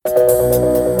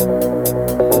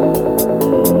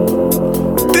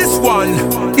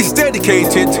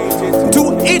dedicated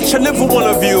to each and every one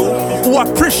of you who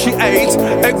appreciate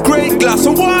a great glass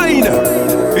of wine.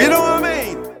 You know what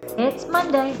I mean? It's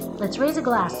Monday. Let's raise a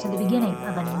glass to the beginning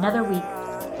of another week.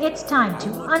 It's time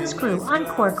to unscrew,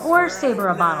 uncork, or savor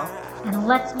a bottle, and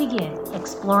let's begin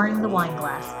exploring the wine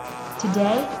glass.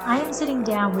 Today, I am sitting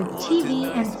down with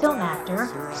TV and film actor,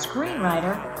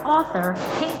 screenwriter, author,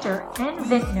 painter, and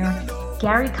vintner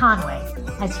Gary Conway,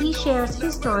 as he shares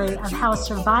his story of how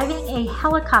surviving a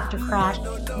helicopter crash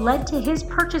led to his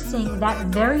purchasing that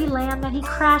very land that he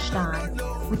crashed on,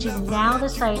 which is now the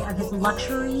site of his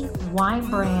luxury wine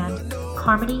brand,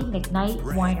 Carmody McKnight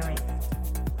Winery.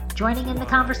 Joining in the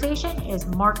conversation is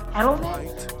Mark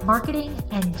Edelman, Marketing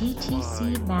and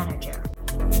DTC Manager.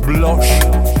 Blush.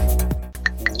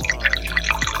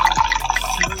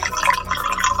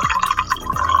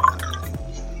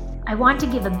 I want to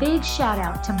give a big shout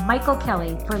out to Michael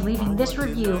Kelly for leaving this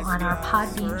review on our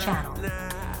Podbean channel.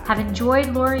 Have enjoyed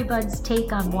Lori Budd's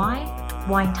take on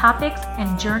wine topics,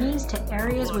 and journeys to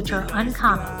areas which are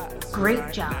uncommon.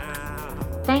 Great job.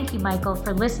 Thank you, Michael,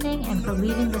 for listening and for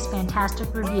leaving this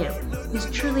fantastic review. This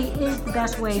truly is the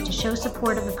best way to show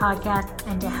support of the podcast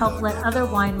and to help let other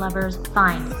wine lovers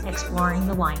find Exploring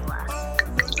the Wine Glass.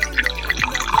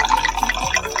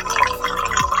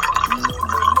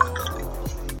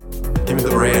 Give me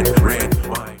the red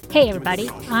wine. Hey everybody,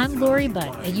 I'm Lori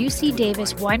Budd, a UC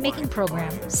Davis winemaking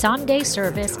program, someday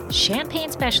service,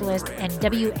 champagne specialist, and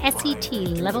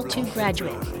WSET Level 2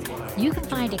 graduate. You can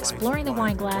find Exploring the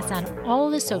Wine Glass on all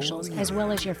the socials as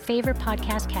well as your favorite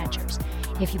podcast catchers.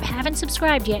 If you haven't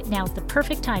subscribed yet, now's the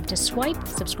perfect time to swipe,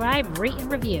 subscribe, rate, and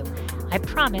review. I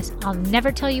promise I'll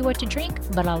never tell you what to drink,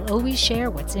 but I'll always share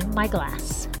what's in my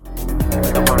glass.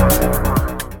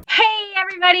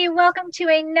 Everybody, welcome to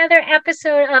another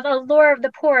episode of Allure of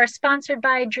the Poor, sponsored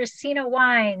by Dracaena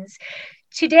Wines.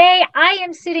 Today, I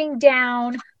am sitting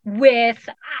down with,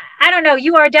 I don't know,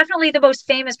 you are definitely the most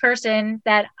famous person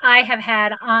that I have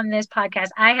had on this podcast.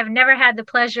 I have never had the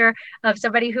pleasure of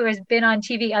somebody who has been on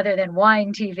TV other than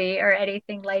wine TV or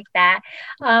anything like that.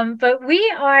 But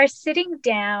we are sitting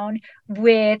down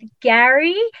with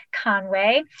Gary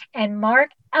Conway and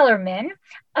Mark Ellerman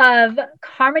of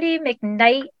Carmody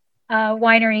McKnight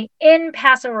Winery in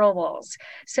Paso Robles.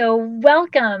 So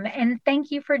welcome and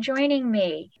thank you for joining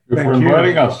me. Thank you for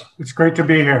inviting us. It's great to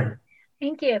be here.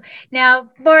 Thank you.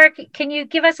 Now, Mark, can you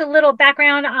give us a little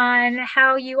background on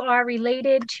how you are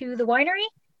related to the winery?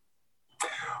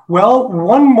 Well,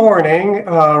 one morning,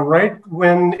 right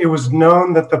when it was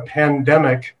known that the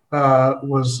pandemic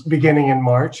was beginning in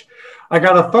March, I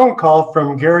got a phone call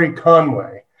from Gary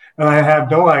Conway, and I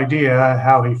have no idea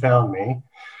how he found me,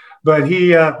 but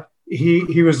he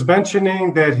was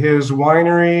mentioning that his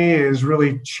winery is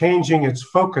really changing its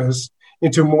focus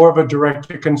into more of a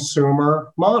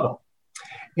direct-to-consumer model.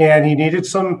 And he needed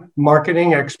some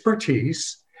marketing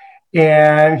expertise.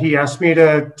 And he asked me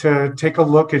to take a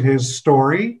look at his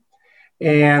story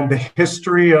and the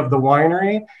history of the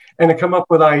winery and to come up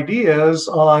with ideas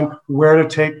on where to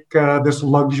take this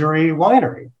luxury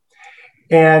winery.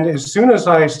 And as soon as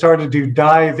I started to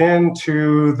dive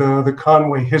into the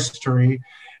Conway history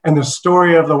and the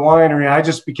story of the winery, I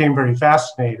just became very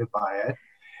fascinated by it.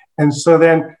 And so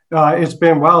then it's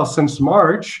been, since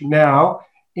March now,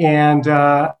 and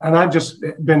I've just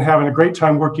been having a great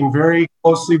time working very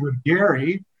closely with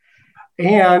Gary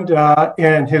and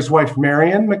his wife,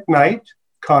 Marion McKnight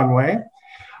Conway,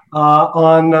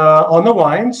 on the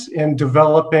wines and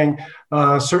developing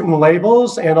certain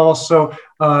labels and also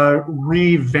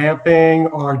revamping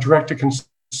our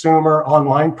direct-to-consumer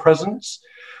online presence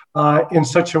in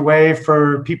such a way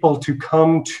for people to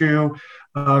come to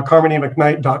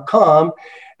CarmodyMcKnight.com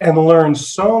and learn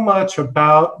so much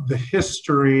about the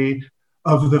history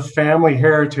of the family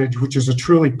heritage, which is a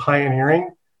truly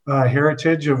pioneering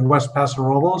heritage of West Paso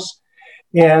Robles,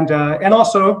 and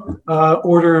also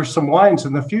order some wines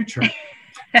in the future.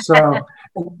 So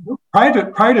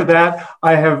prior to that,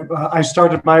 I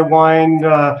started my wine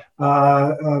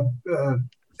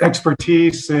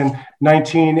expertise in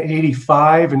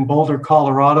 1985 in Boulder,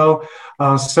 Colorado,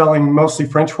 selling mostly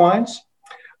French wines,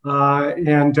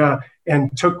 and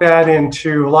took that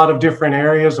into a lot of different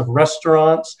areas of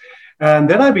restaurants. And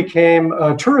then I became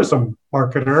a tourism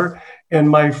marketer, and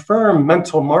my firm,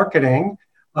 Mental Marketing,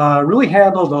 really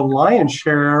handled a lion's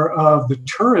share of the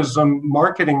tourism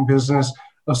marketing business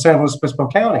of San Luis Obispo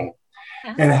County.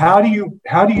 And how do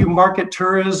you market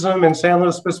tourism in San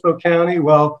Luis Obispo County?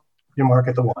 Well, you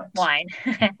market the wines. Wine,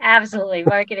 absolutely,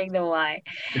 marketing the wine.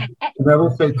 And I will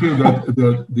say too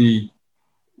that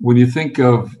when you think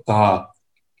of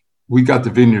we got the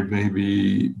vineyard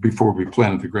maybe before we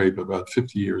planted the grape about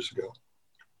 50 years ago.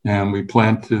 And we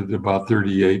planted about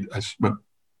 38. But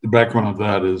the background of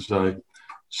that is I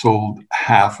sold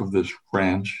half of this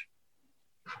ranch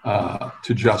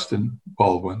to Justin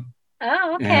Baldwin.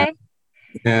 Oh, okay.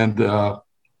 And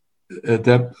at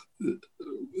that,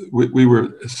 we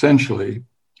were essentially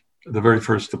the very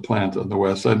first to plant on the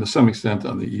west side, and to some extent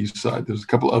on the east side. There's a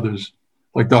couple others,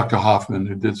 like Dr. Hoffman,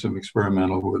 who did some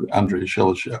experimental with Andrei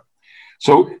Shelishev.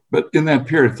 So, but in that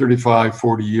period, 35,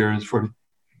 40 years,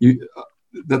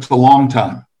 that's a long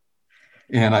time.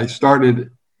 And I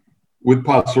started with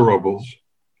Paso Robles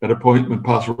at a point when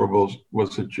Paso Robles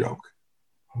was a joke.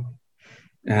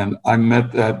 And I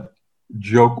met that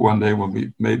joke one day when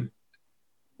we made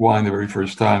wine the very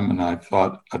first time, and I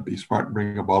thought I'd be smart and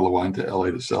bring a bottle of wine to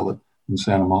LA to sell it in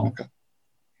Santa Monica.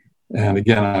 And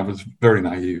again, I was very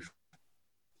naive.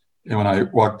 And when I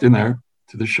walked in there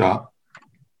to the shop,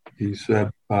 he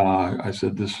said, I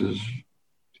said, this is,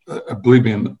 believe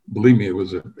me, it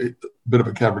was a bit of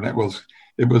a Cabernet. Well,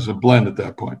 it was a blend at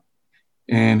that point.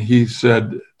 And he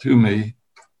said to me,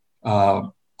 I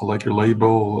like your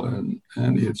label, and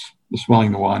it's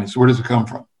smelling the wine. He said, where does it come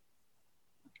from?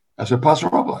 I said, Paso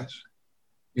Robles.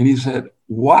 And he said,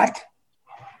 what?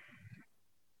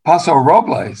 Paso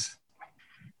Robles?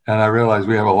 And I realized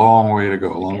we have a long way to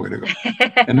go.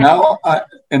 And now,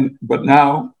 but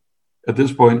now, at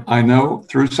this point, I know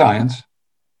through science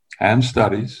and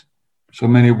studies, so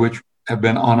many of which have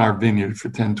been on our vineyard for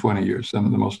 10, 20 years, some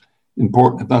of the most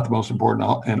important, if not the most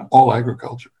important in all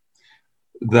agriculture,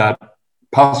 that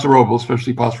Paso Robles,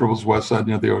 especially Paso Robles west side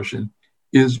near the ocean,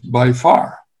 is by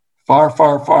far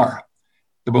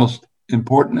the most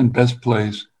important and best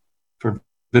place for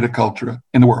viticulture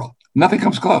in the world. Nothing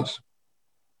comes close.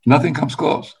 We're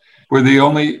the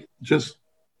only just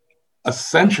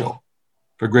essential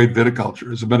for great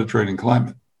viticulture is the Mediterranean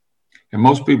climate. And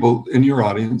most people in your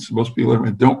audience, most people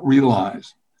don't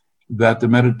realize that the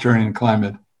Mediterranean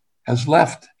climate has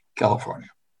left California,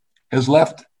 has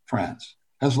left France,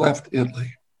 has left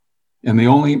Italy. And the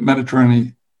only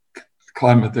Mediterranean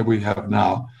climate that we have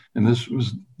now, and this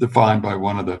was defined by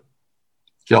one of the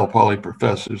Cal Poly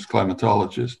professors,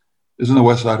 climatologists, is on the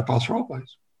west side of Paso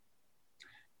Robles.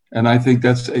 And I think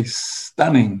that's a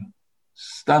stunning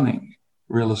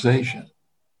realization.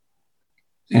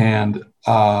 And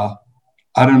I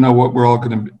don't know what we're all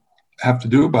going to have to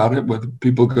do about it, whether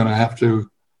people are going to have to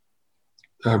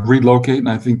relocate. And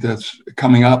I think that's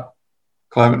coming up.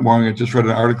 Climate warming, I just read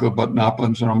an article about Napa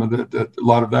and Sonoma that a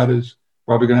lot of that is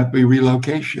probably going to have to be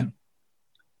relocation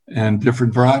and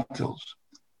different varietals.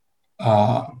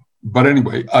 But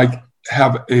anyway, I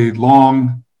have a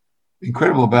long,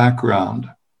 incredible background,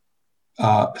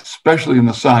 especially in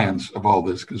the science of all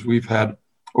this, because we've had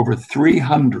over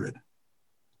 300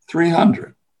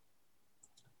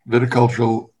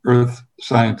 viticultural earth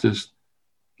scientists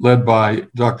led by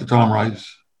Dr. Tom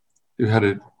Rice, who had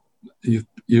it,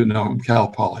 you know, Cal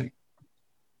Poly,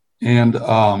 and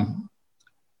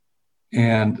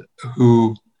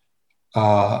who,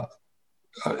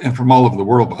 and from all over the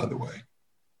world, by the way,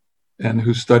 and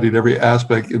who studied every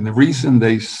aspect. And the reason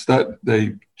they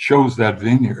chose that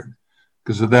vineyard,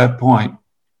 because at that point,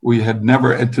 we had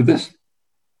never, and to this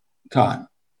time,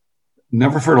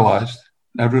 never fertilized,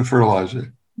 never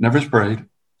fertilizer, never sprayed,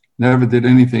 never did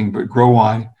anything but grow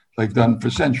wine like done for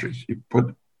centuries. You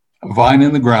put a vine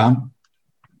in the ground,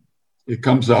 it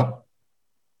comes up,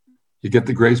 you get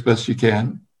the grapes best you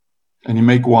can, and you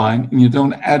make wine, and you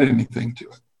don't add anything to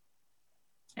it.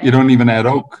 You don't even add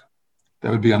oak.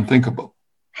 That would be unthinkable.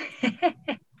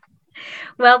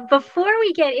 Well, before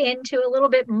we get into a little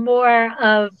bit more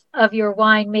of your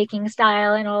winemaking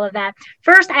style and all of that,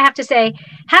 first I have to say,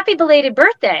 happy belated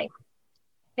birthday.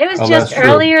 It was just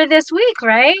earlier this week,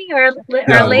 right? Or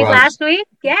late last week?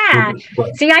 Yeah.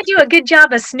 See, I do a good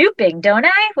job of snooping, don't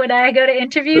I? When I go to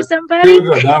interview somebody? Too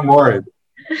good. I'm worried.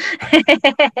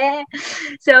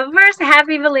 So first,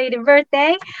 happy belated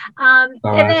birthday. And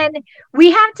then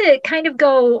we have to kind of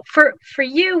go, for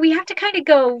you, we have to kind of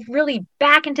go really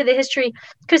back into the history,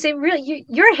 because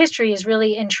your history is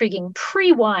really intriguing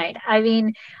pre-wine. I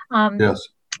mean, yes.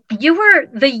 You were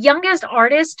the youngest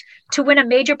artist to win a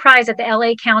major prize at the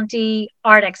LA County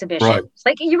Art Exhibition. Right.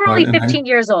 Like, you were only 15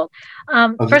 years old.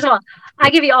 First of all, I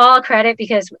give you all credit,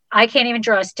 because I can't even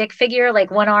draw a stick figure.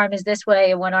 Like, one arm is this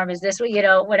way and one arm is this way, you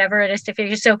know, whatever it is to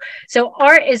figure. So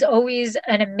art is always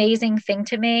an amazing thing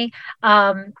to me.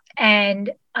 So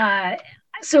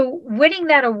winning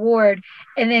that award,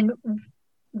 and then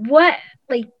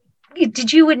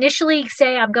did you initially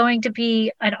say, I'm going to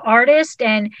be an artist?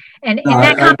 And in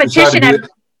that competition,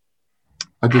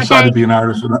 I decided to be an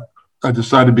artist. I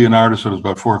decided to be an artist when I was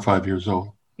about 4 or 5 years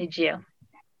old. Did you?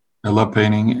 I love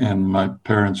painting, and my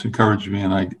parents encouraged me,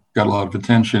 and I got a lot of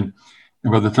attention.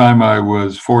 And by the time I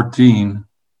was 14,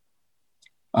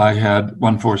 I had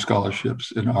won 4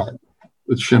 scholarships in art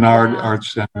with Chenard Art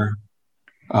Center,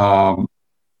 and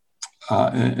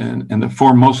the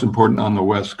 4 most important on the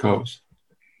West Coast.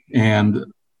 And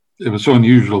it was so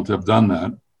unusual to have done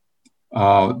that,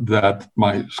 that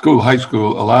my high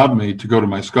school, allowed me to go to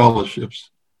my scholarships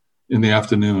in the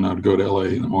afternoon. I would go to LA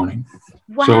in the morning.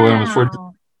 Wow. So when I was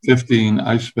 15,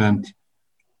 I spent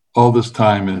all this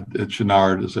time at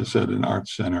Chenard, as I said, an art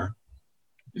center,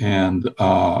 and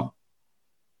a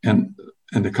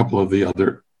couple of the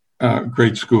other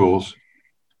great schools.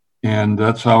 And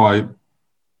that's how I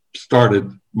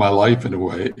started my life in a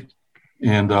way.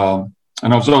 And I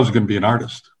was always going to be an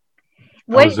artist.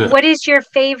 What is your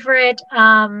favorite?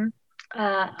 I'm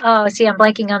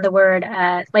blanking on the word.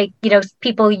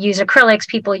 People use acrylics,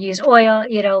 people use oil.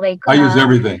 I use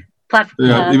everything. If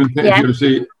you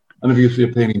see, I don't know if you can see a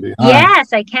painting behind.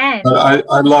 Yes, I can. But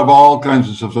I love all kinds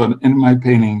of stuff. So in my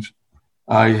paintings,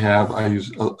 I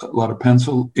use a lot of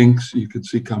pencil inks you can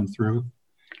see come through,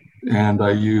 and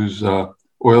I use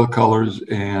oil colors,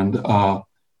 and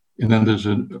then there's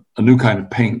a new kind of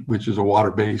paint, which is a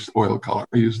water-based oil color.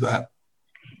 I use that.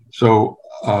 So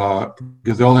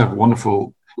because they all have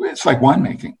wonderful, it's like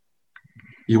winemaking.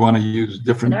 You want to use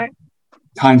different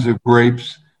kinds of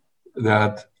grapes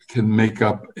that can make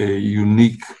up a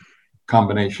unique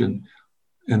combination.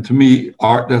 And to me,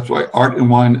 that's why art and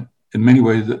wine in many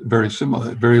ways are very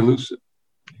similar, very elusive.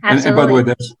 And by the way,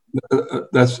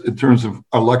 that's in terms of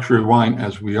a luxury wine,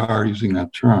 as we are using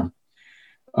that term.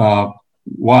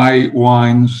 Why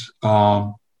wines,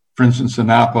 for instance, in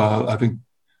Napa, I think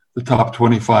the top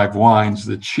 25 wines,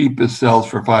 the cheapest sells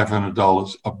for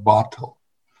 $500 a bottle.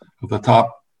 Of the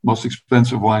top most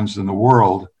expensive wines in the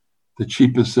world, the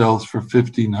cheapest sells for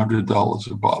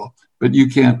 $1,500 a bottle. But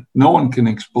no one can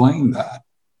explain that.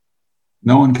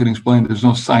 No one can explain. There's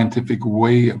no scientific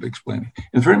way of explaining.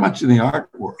 It's very much in the art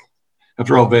world.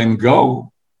 After all, Van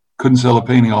Gogh couldn't sell a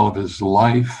painting all of his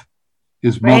life.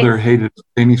 His mother hated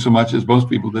painting so much, as most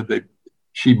people did,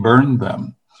 she burned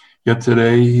them. Yet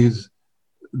today, he's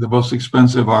the most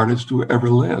expensive artist who ever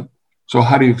lived. So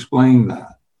how do you explain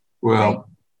that? Well,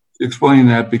 explain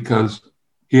that because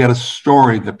he had a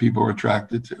story that people were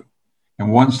attracted to. And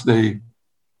once they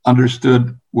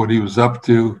understood what he was up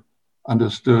to,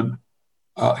 understood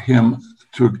him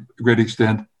to a great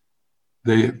extent,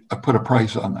 they put a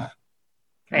price on that.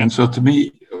 Right. And so to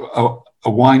me, a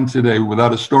wine today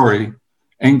without a story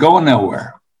ain't going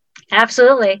nowhere.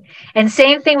 Absolutely. And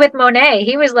same thing with Monet.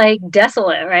 He was like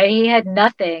desolate, right? He had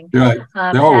nothing. Right.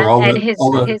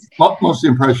 Most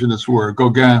impressionists were.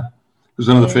 Gauguin was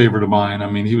another favorite of mine. I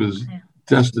mean, he was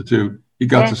destitute. He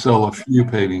got to sell a few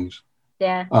paintings.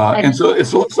 Yeah. And so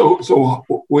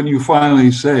when you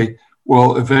finally say,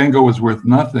 well, if Van Gogh was worth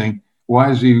nothing,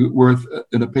 why is he worth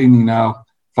in a painting now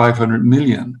 500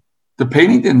 million? The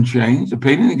painting didn't change. The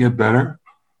painting didn't get better.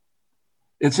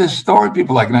 It's his story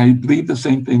people like, and I believe the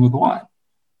same thing with wine.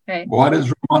 Right. Why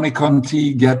does Romanée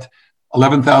Conti get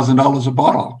 $11,000 a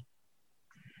bottle?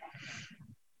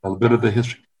 A bit of the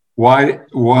history. Why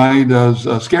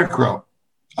does Scarecrow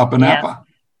up in Napa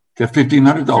get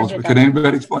 $1,500? Can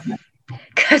anybody explain it?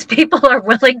 Because people are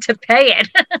willing to pay it.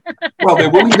 Well, they're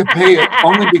willing to pay it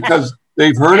only because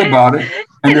they've heard about it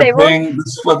and they're paying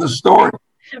for the story.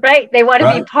 Right. They want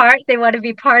to be part. They want to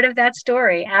be part of that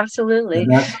story. Absolutely.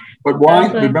 But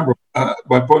wine. Remember,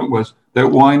 my point was that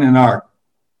wine and art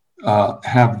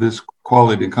have this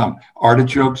quality in common.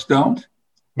 Artichokes don't,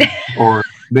 or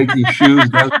making shoes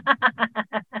doesn't.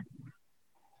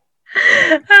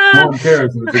 No one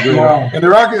cares. And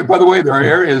there are, by the way, there are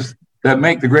areas that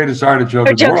make the greatest artichoke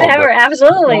in the world. Ever,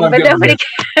 absolutely. But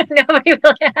nobody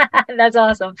will. That's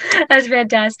awesome. That's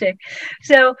fantastic.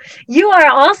 So you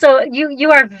are also,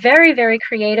 you are very, very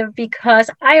creative, because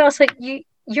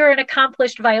you're an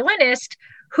accomplished violinist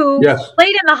who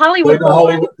played in the Hollywood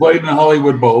Bowl. Played in the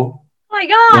Hollywood Bowl. Oh my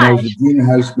gosh. When I was a junior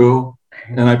high school,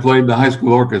 and I played in the high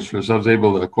school orchestra, so I was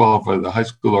able to qualify the high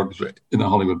school orchestra in the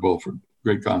Hollywood Bowl for a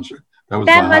great concert. That was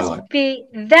my highlight.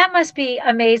 That must be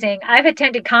amazing. I've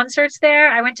attended concerts there.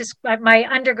 I went to my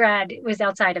undergrad was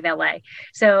outside of LA,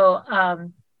 so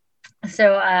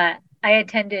I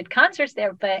attended concerts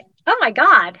there. But oh my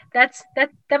God, that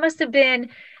must have been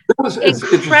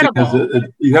incredible.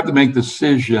 You have to make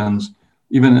decisions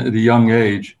even at a young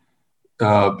age,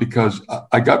 because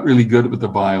I got really good with the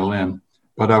violin,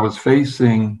 but I was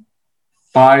facing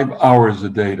 5 hours a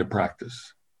day to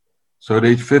practice. So at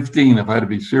age 15, if I had to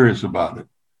be serious about it,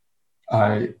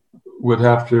 I would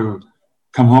have to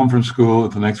come home from school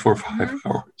for the next 4 or 5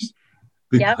 hours,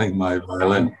 be playing my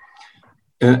violin.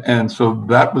 And so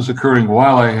that was occurring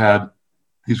while I had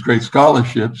these great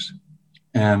scholarships,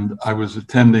 and I was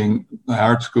attending my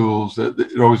art schools.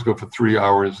 It always go for 3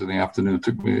 hours in the afternoon. It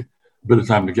took me a bit of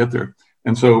time to get there.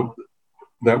 And so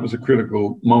that was a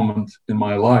critical moment in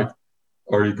my life.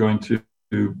 Are you going to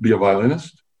be a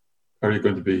violinist? Or are you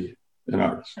going to be an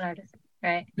artist? An artist,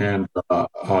 right. And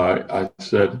I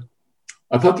said,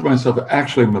 I thought to myself,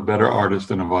 actually, I'm a better artist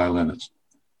than a violinist.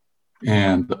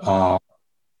 And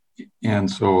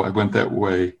so I went that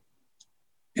way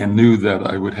and knew that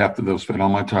I would have to spend all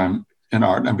my time in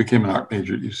art. And I became an art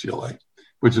major at UCLA,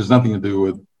 which has nothing to do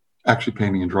with actually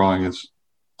painting and drawing. It's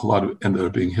a lot of it ended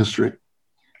up being history.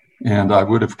 And I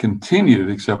would have continued,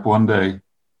 except one day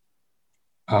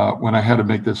when I had to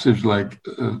make the decision,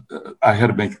 I had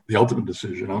to make the ultimate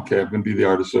decision. Okay, I'm going to be the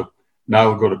artist. So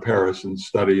now I'll go to Paris and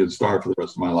study and starve for the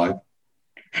rest of my life.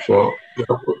 So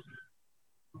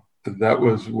that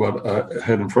was what I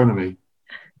had in front of me.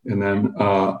 And then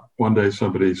one day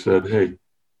somebody said, hey,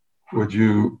 would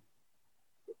you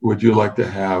like to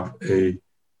have a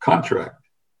contract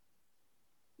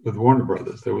with Warner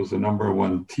Brothers? There was the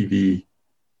 #1 TV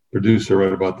producer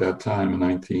right about that time in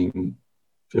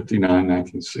 1959,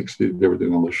 1960. They were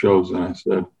doing all the shows. And I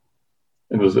said,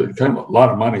 and it was a kind of a lot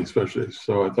of money, especially.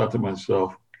 So I thought to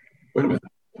myself, wait a minute,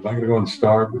 am I going to go and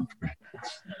starve?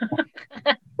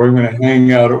 Or I'm going to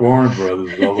hang out at Warner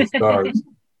Brothers with all the stars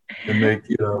and make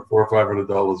 $400 or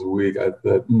 $500 a week. I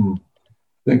thought,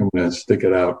 I think I'm going to stick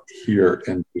it out here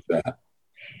and do that.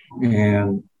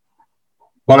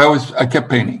 But I kept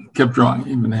painting, kept drawing,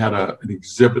 even had an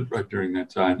exhibit right during that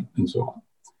time and so on.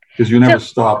 Because you never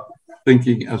stop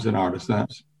thinking as an artist.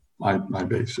 That's my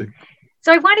basic.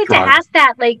 So I wanted to ask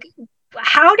that,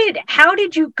 how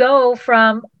did you go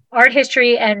from art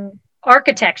history and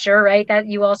architecture, right? That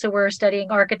you also were studying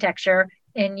architecture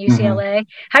in UCLA. Mm-hmm.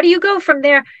 How do you go from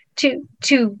there to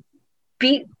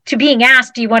being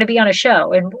asked, do you want to be on a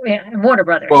show in Warner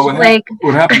Brothers? Well,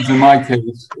 what happens in my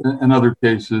case, and other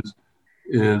cases,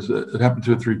 is it happened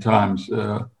 2 or 3 times.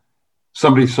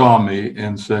 Somebody saw me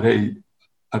and said, hey,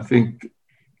 I think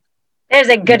there's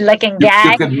a good looking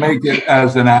guy. You could make it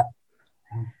as an actor.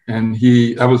 And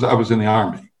I was in the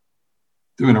Army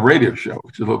doing a radio show,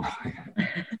 which is a little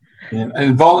and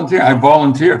I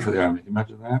volunteered for the Army. Can you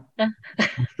imagine that?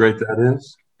 How great that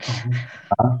is.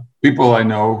 People I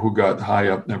know who got high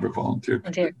up never volunteered.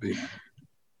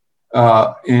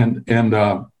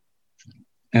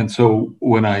 And so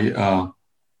when I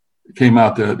came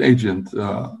out, the agent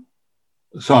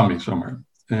saw me somewhere.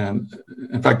 And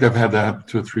in fact, I've had that happen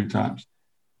 2 or 3 times.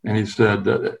 And he said,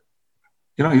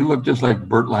 you look just like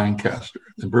Burt Lancaster.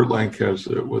 And Burt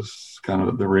Lancaster was kind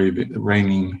of the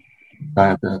reigning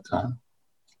guy at that time.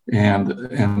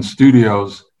 And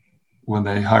studios, when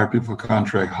they hire people for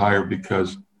contract, hire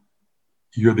because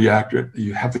you're the actor.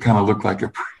 You have to kind of look like a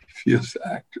previous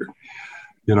actor,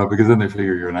 because then they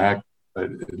figure you're an actor, right?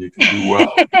 And you can do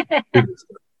well.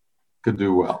 Could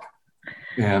do well.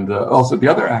 And also the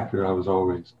other actor I was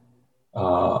always,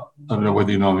 I don't know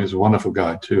whether you know him, he's a wonderful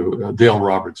guy too, Dale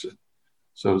Robertson.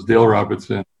 So it was Dale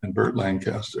Robertson and Burt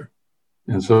Lancaster.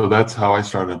 And so that's how I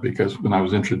started, because when I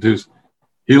was introduced,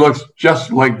 he looks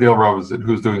just like Dale Robertson,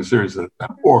 who's doing a series at that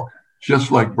time, or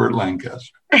just like Burt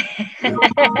Lancaster.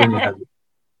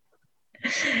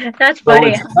 That's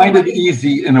funny. So it's kind of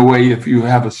easy in a way if you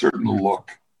have a certain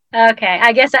look. Okay,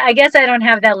 I guess I don't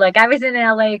have that look. I was in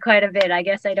LA quite a bit. I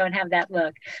guess I don't have that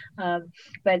look.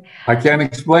 But I can't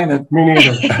explain it. Me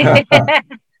neither.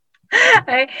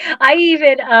 I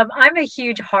even I'm a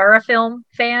huge horror film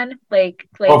fan.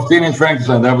 Teenage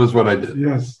Frankenstein. That was what I did.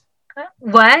 Yes.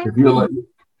 What?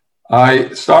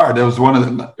 I starred. That was one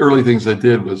of the early things I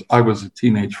did. I was a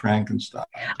teenage Frankenstein.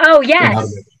 Oh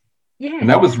yes. Yeah. And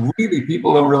that was really,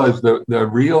 people don't realize the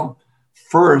real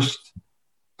first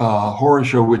horror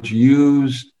show which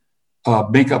used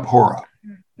makeup horror,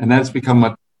 and that's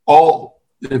become all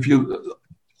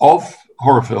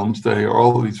horror films today, or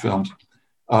all of these films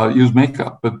use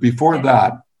makeup. But before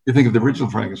that, you think of the original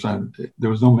Frankenstein, there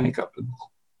was no makeup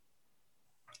involved.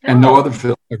 And no other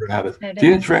film ever had it.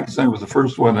 Teenage Frankenstein was the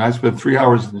first one, and I spent 3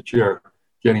 hours in the chair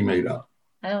getting made up.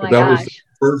 Oh but that was the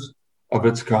first of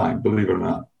its kind, believe it or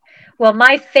not. Well,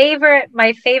 my favorite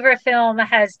film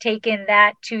has taken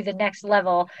that to the next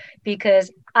level,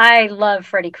 because I love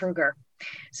Freddy Krueger.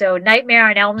 So Nightmare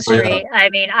on Elm Street. I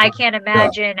mean, I can't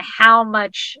imagine how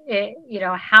much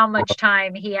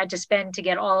time he had to spend to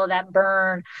get all of that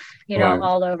burn,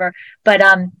 all over. But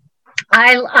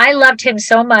I loved him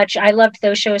so much. I loved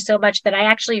those shows so much that I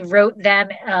actually wrote them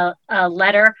a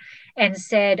letter and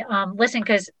said, listen,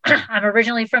 because I'm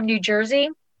originally from New Jersey,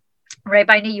 right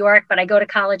by New York, but I go to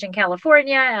college in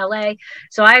California, LA.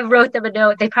 So I wrote them a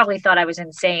note. They probably thought I was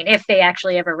insane if they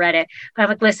actually ever read it. But I'm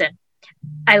like, listen,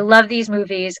 I love these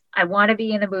movies. I want to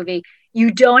be in the movie. You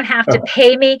don't have to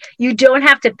pay me. You don't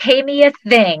have to pay me a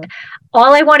thing.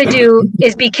 All I want to do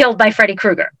is be killed by Freddy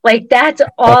Krueger. Like, that's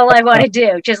all I want to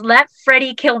do. Just let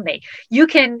Freddy kill me. You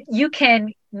can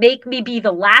make me be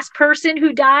the last person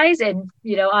who dies, and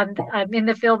I'm in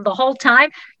the film the whole time.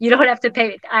 You don't have to pay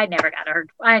me. I never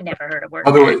heard a word.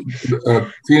 By the way,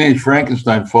 Teenage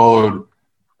Frankenstein followed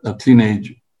a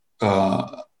teenage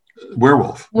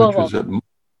werewolf, which was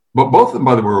but both of them,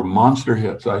 by the way, were monster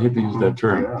hits. I hate to use that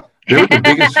term. They were the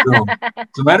biggest film. As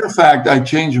a matter of fact, I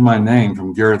changed my name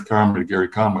from Gareth Carmody to Gary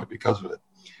Conway because of it.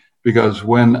 Because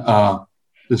when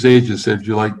this agent said, "Do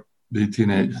you like the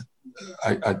teenage?"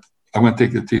 I went to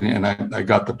take the teenage, and I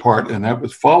got the part, and that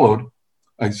was followed.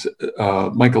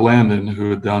 Michael Landon, who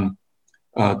had done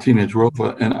Teenage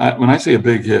Werewolf, and when I say a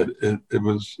big hit, it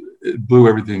blew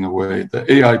everything away. The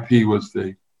AIP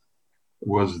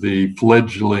was the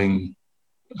fledgling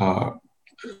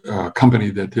company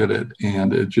that did it,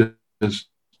 and it just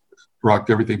rocked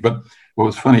everything. But what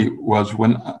was funny was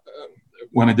when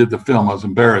I did the film, I was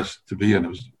embarrassed to be in it.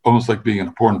 It was almost like being in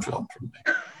a porn film for me,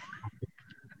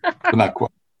 but not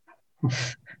quite.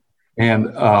 And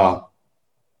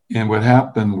what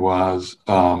happened was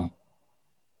I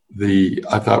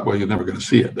thought, well, you're never going to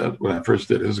see it. That when I first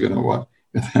did it, was going to what?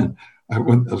 And then I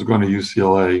was going to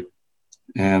UCLA,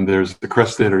 and there's the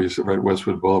Crest Theater, right at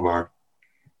Westwood Boulevard.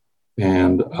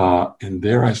 And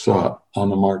there I saw on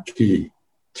the marquee,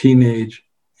 Teenage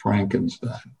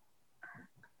Frankenstein.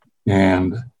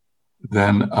 And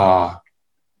then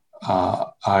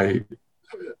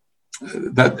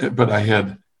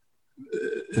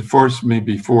it forced me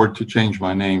before to change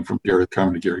my name from Gareth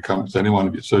Carmody to Gary Conway. I didn't want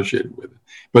to be associated with it.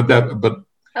 But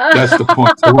that's the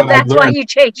point. So that's why you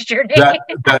changed your name.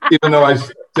 That even though I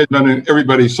said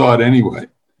everybody saw it anyway,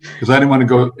 because I didn't want to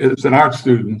go as an art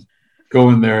student, go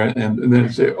in there and then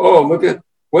say, "Oh, look at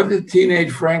what did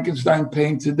Teenage Frankenstein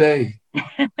paint today?"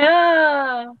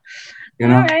 Oh, all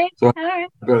right. So I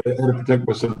had to protect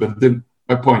myself, but it didn't.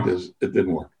 My point is, it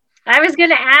didn't work. I was going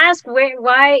to ask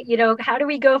why, how do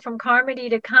we go from Carmody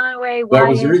to Conway? Why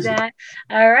is that?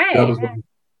 All right.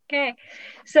 Okay.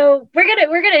 So we're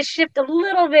gonna shift a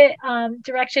little bit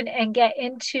direction and get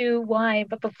into wine.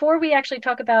 But before we actually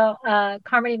talk about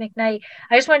Carmody McKnight,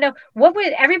 I just want to know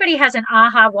everybody has an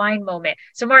aha wine moment.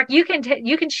 So Mark, you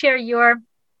can share your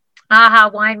aha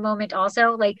wine moment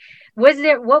also. Like,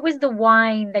 what was the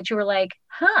wine that you were like,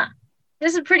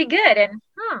 this is pretty good, and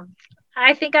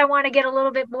I think I want to get a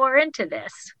little bit more into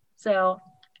this. So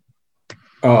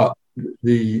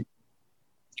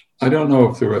I don't know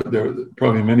if there are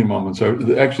probably many moments.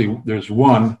 Actually, there's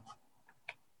one.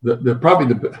 Probably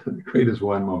the greatest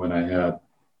wine moment I had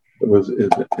was in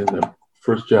the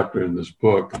first chapter in this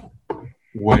book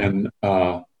when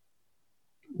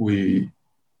we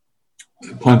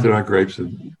planted our grapes,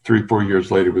 and 3-4 years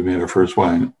later we made our first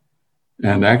wine.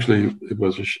 And actually, it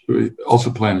was we also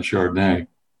planted Chardonnay.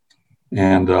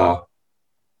 And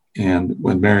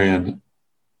when Marion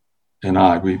and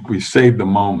I, we saved the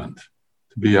moment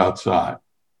to be outside,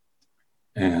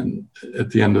 and at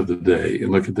the end of the day,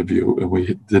 and look at the view. And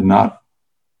we did not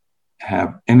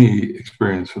have any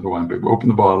experience with the wine. But we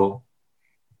opened the bottle,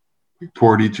 we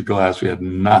poured each a glass. We had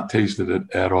not tasted it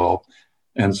at all,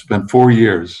 and spent 4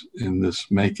 years in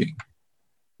this making.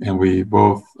 And we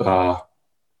both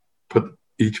put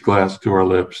each glass to our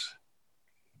lips,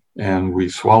 and we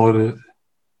swallowed it.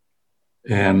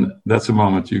 And that's a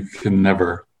moment you can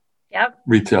never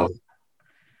retell.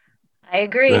 I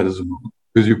agree. That is a moment.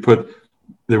 Because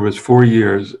there was 4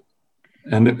 years,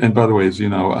 and by the way, as you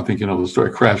know, I think you know the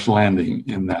story, crash landing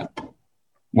in that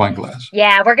wine glass.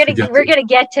 Yeah, we're gonna get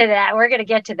to that. We're gonna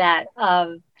get to that.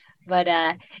 But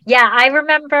I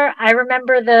remember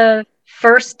the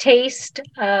first taste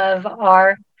of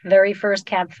our very first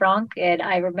Cab Franc, and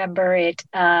I remember it.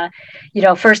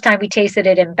 First time we tasted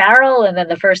it in barrel, and then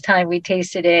the first time we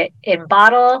tasted it in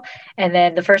bottle, and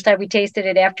then the first time we tasted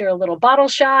it after a little bottle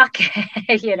shock.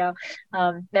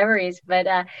 Memories. But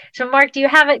so, Mark, do you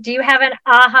have an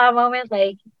aha moment?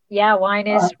 Like, wine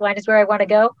is where I want to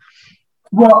go.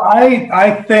 Well,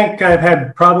 I think I've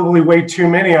had probably way too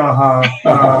many aha.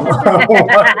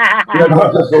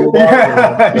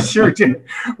 I sure did.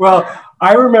 Well,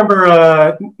 I remember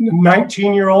a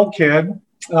 19-year-old kid.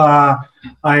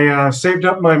 I saved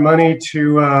up my money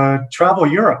to travel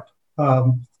Europe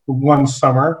one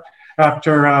summer.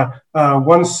 after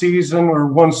one season or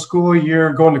one school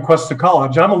year going to Cuesta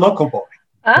College. I'm a local boy.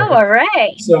 Oh, all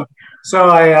right. So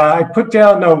I put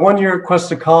down 1 year at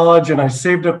Cuesta College, and I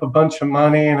saved up a bunch of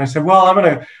money, and I said, well, I'm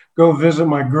going to go visit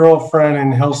my girlfriend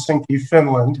in Helsinki,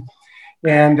 Finland,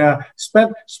 and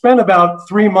spent about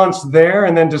 3 months there,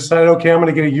 and then decided, okay, I'm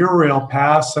going to get a Eurail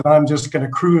pass, and I'm just going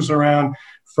to cruise around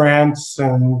France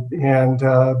and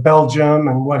Belgium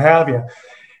and what have you.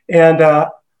 And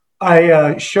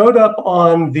I showed up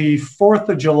on the 4th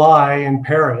of July in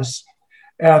Paris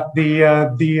at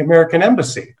the American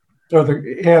Embassy.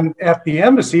 And at the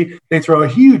embassy, they throw a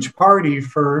huge party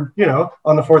for,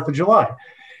 on the 4th of July.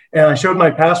 And I showed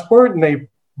my passport, and they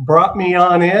brought me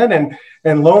on in,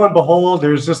 and lo and behold,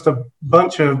 there's just a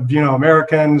bunch of,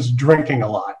 Americans drinking a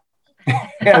lot.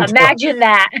 And, imagine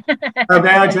that.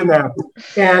 Imagine that.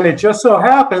 And it just so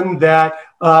happened that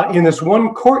in this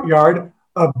one courtyard,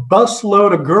 a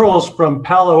busload of girls from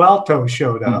Palo Alto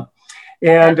showed up.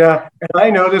 And I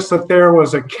noticed that there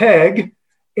was a keg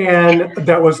and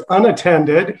that was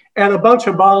unattended, and a bunch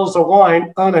of bottles of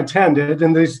wine unattended.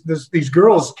 And these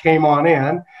girls came on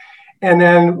in. And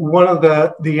then one of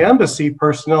the embassy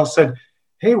personnel said,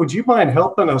 hey, would you mind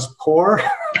helping us pour?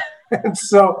 And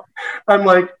so I'm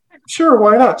like, sure,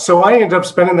 why not? So I ended up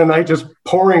spending the night just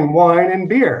pouring wine and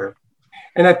beer.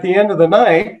 And at the end of the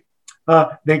night,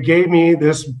 they gave me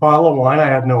this bottle of wine. I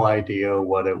had no idea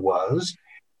what it was.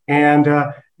 And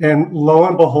lo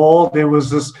and behold, it was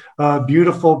this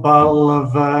beautiful bottle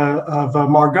of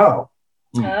Margaux,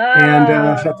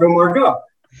 and Chateau Margaux.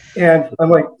 And I'm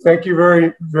like, thank you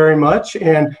very, very much.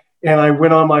 And I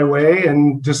went on my way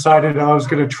and decided I was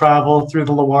going to travel through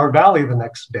the Loire Valley the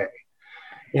next day.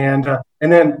 And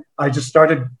then I just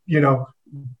started, enjoying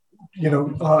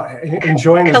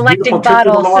this collecting beautiful trip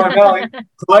to the bottles. Loire Valley,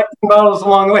 collecting bottles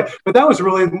along the way. But that was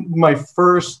really my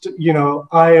first,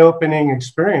 eye-opening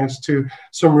experience to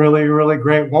some really, really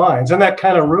great wines. And that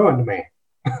kind of ruined me.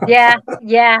 Yeah,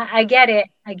 I get it.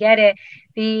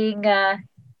 Being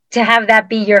to have that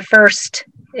be your first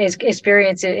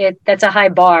experience, that's a high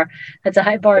bar. That's a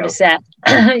high bar to set.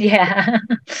 Yeah.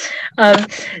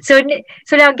 So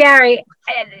now, Gary,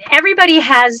 everybody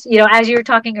has, as you were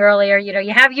talking earlier,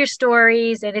 you have your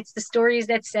stories, and it's the stories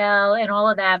that sell and all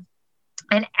of that.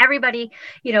 And everybody,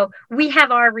 we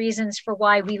have our reasons for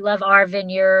why we love our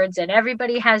vineyards, and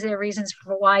everybody has their reasons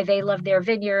for why they love their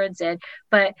vineyards.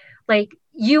 But like,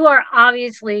 you are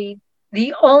obviously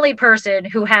the only person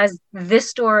who has this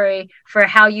story for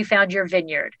how you found your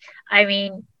vineyard. I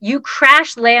mean, you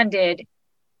crash landed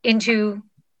into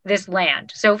this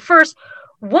land. So first,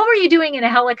 what were you doing in a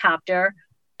helicopter,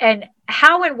 and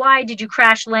how and why did you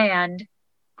crash land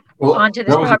onto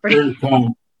this property?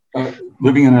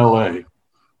 Living in LA,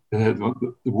 it had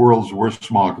the world's worst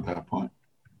smog at that point.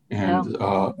 And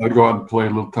I'd go out and play a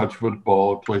little touch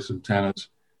football, play some tennis.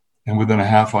 And within a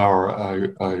half hour,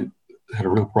 I had a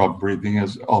real problem breathing,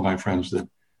 as all my friends did. And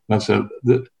I said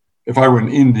that if I were an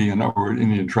Indian or an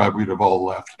Indian tribe, we'd have all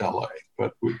left LA,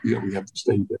 but we have to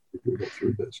stay there to go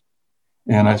through this.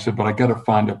 And I said, but I got to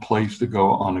find a place to go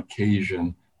on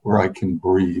occasion where I can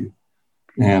breathe.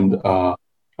 And I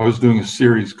was doing a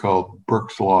series called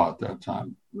Burke's Law at that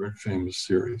time, a very famous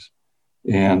series.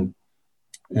 And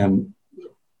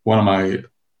one of my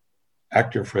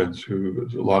actor friends who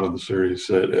was a lot of the series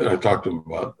said, I talked to him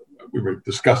about, we were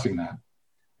discussing that.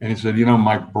 And he said,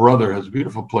 my brother has a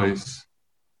beautiful place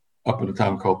up in a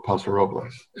town called Paso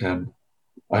Robles. And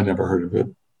I never heard of it.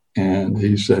 And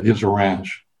he said, here's a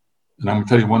ranch. And I'm going to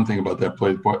tell you one thing about that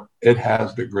place, but it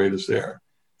has the greatest air.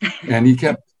 And he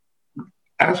kept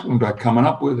asking me about coming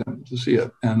up with him to see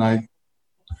it. And I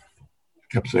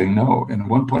kept saying no. And at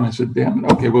one point I said, damn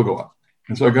it, okay, we'll go up.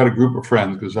 And so I got a group of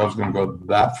friends, because I was going to go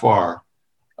that far.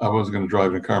 I wasn't going to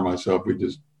drive in a car myself. We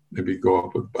just maybe go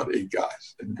up with about 8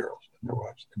 guys and girls and their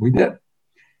wives. And we did.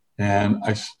 And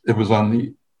it was on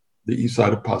the east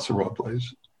side of Paso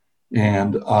Robles.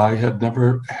 And I had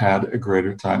never had a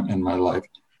greater time in my life.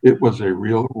 It was a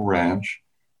real ranch.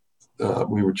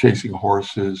 We were chasing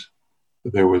horses.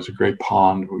 There was a great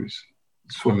pond. We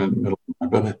swim in the middle.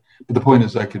 But the point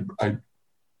is, I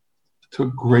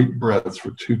took great breaths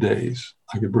for 2 days.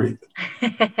 I could breathe.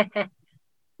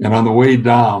 And on the way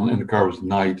down in the car, it was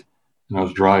night, and I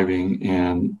was driving,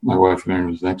 and my wife Mary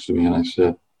was next to me, and I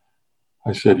said,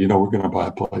 we're going to buy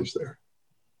a place there.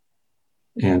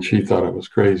 And she thought I was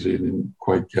crazy and didn't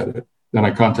quite get it. Then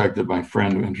I contacted my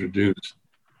friend who introduced,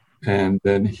 and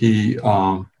then I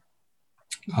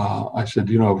said,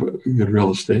 a good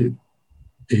real estate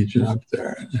agent up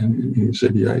there. And he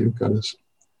said, yeah, you've got us.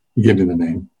 He gave me the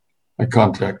name. I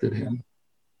contacted him.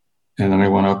 And then I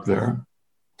went up there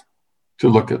to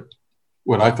look at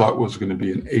what I thought was going to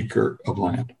be an acre of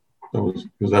land.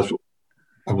 Because that's what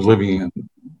I was living in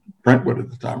Brentwood at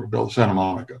the time, we built Santa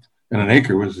Monica. And an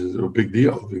acre was a big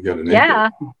deal if you got an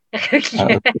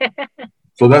acre.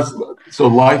 So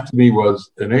life to me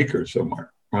was an acre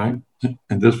somewhere, right?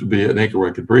 And this would be an acre where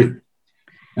I could breathe.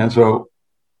 And so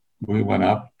we went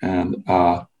up, and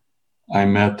I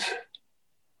met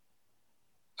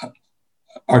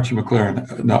Archie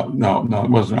McLaren. No, it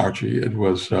wasn't Archie. It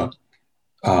was, the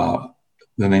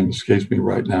name escapes me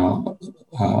right now,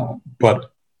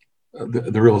 but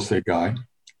the real estate guy.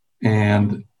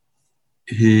 And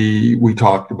we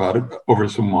talked about it over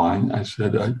some wine. I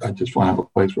said, I just want to have a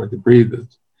place where I could breathe.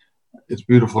 It's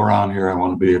beautiful around here. I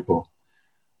want to be able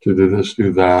to do this,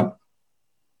 do that.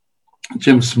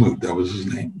 Jim Smoot, that was his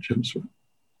name, Jim Smoot.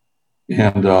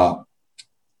 And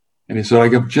he said, I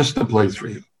got just the place for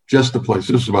you, just the place.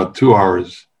 This was about 2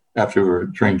 hours after we were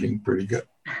drinking pretty good.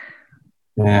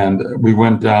 And we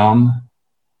went down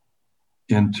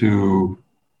into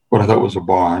what I thought was a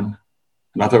barn.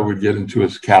 And I thought we'd get into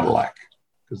his Cadillac,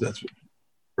 because that's what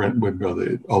Brentwood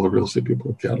go. All the real estate people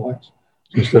have Cadillacs.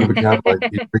 So instead of a Cadillac,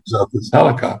 he brings out this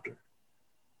helicopter.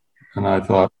 And I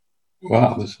thought,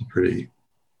 wow, this is pretty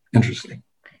interesting.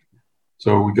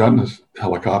 So we got in this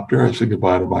helicopter. I said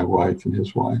goodbye to my wife and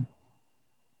his wife.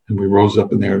 And we rose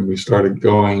up in there and we started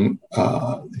going.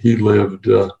 He lived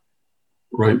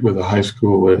right where the high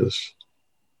school is.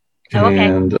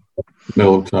 And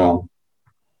middle of town.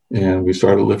 And we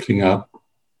started lifting up,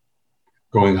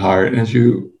 going higher. And as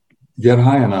you get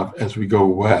high enough, as we go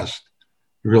west,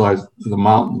 you realize the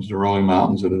mountains, the rolling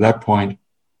mountains. And at that point,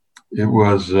 it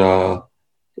was a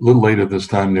little later this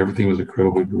time, and everything was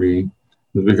incredibly green.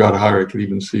 As we got higher, I could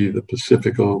even see the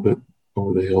Pacific a little bit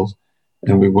over the hills.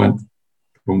 And we went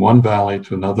from one valley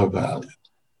to another valley.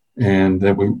 And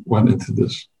then we went into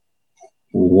this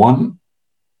one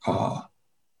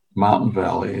mountain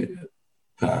valley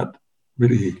that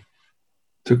really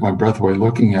took my breath away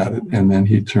looking at it. And then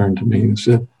he turned to me and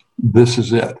said, this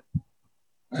is it.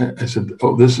 I said,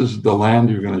 oh, this is the land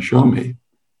you're going to show me.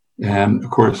 And of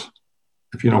course,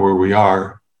 if you know where we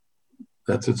are,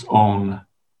 that's its own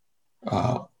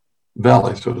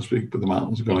valley, so to speak, with the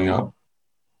mountains going up.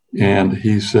 And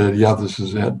he said, yeah, this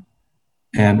is it.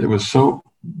 And it was so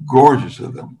gorgeous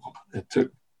of them. It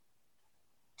took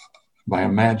my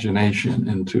imagination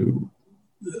into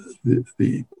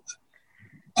the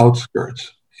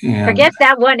outskirts. And forget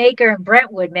that 1 acre in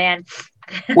Brentwood, man.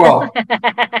 Well,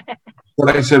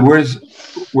 but I said, where's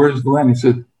the land? He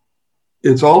said,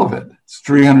 it's all of it. It's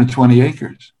 320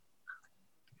 acres.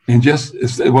 And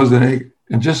it was an acre.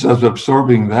 And just as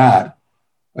absorbing that,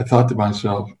 I thought to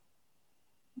myself,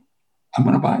 I'm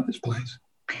going to buy this place.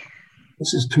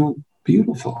 This is too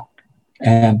beautiful.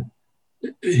 And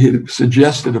he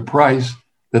suggested a price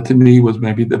that to me was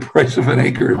maybe the price of an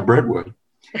acre in Brentwood.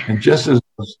 And just as I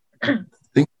was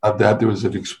thinking about that, there was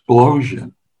an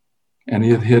explosion. And he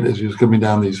had hit as he was coming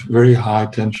down these very high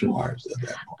tension wires at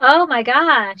that point. Oh my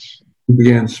gosh. He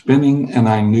began spinning, and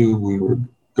I knew we were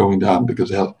going down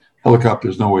because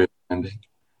helicopter's no way of landing.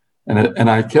 And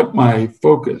I kept my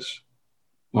focus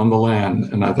on the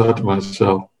land, and I thought to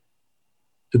myself,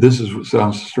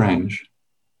 sounds strange.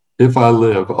 If I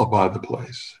live, I'll buy the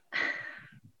place.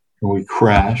 And we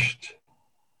crashed,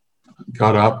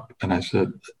 got up, and I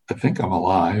said, I think I'm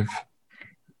alive.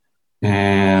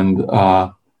 And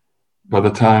by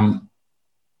the time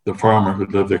the farmer who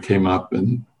lived there came up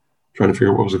and tried to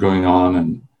figure out what was going on,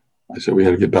 and I said we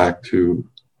had to get back to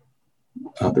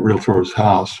the realtor's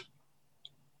house.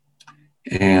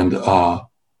 And on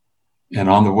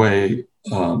the way,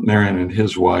 Marion and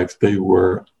his wife, they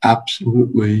were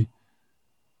absolutely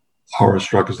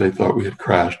horror-struck because they thought we had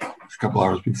crashed a couple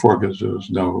hours before because there was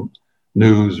no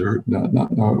news or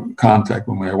no contact.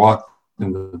 When I walked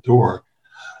in the door,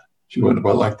 she went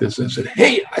about like this and said,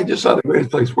 hey, I just saw the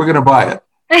greatest place. We're going to buy it.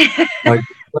 Like,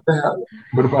 what the hell?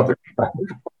 What about the crash?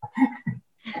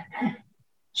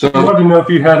 So I'd love to know if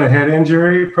you had a head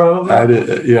injury, probably. I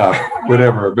did, yeah,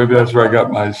 whatever. Maybe that's where I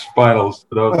got my spinal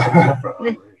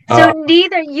stenosis. So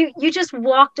neither you just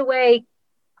walked away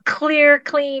clear,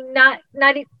 clean,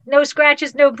 no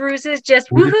scratches, no bruises, just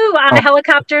woohoo on a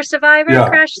helicopter survivor,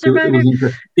 crash survivor.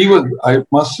 He was, I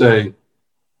must say,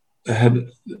 had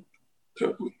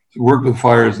worked with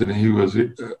fires, and he was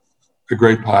a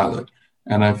great pilot.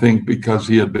 And I think because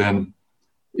he had been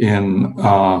in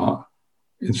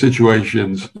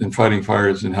situations in fighting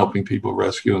fires and helping people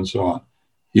rescue and so on,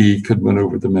 he could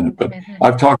maneuver the minute. But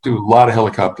I've talked to a lot of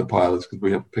helicopter pilots because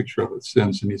we have a picture of it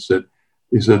since, and he said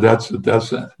that's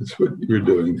what you're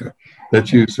doing there.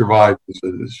 That you survived, he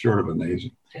said, it's sort of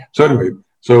amazing. So anyway,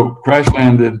 so crash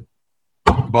landed,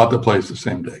 bought the place the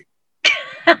same day.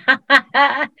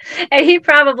 And he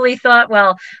probably thought,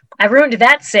 well, I ruined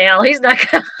that sale. He's not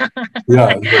going to.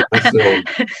 Yeah, that's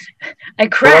I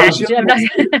crashed. You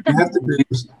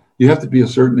have to be a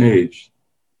certain age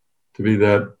to be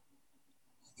that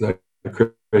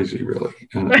crazy, really.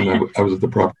 And I was at the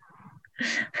property.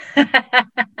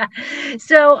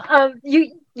 So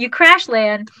you crash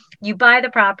land, you buy the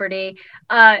property.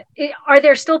 Are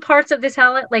there still parts of this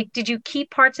did you keep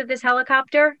parts of this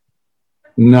helicopter?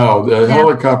 No, the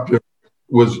helicopter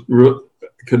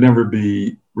could never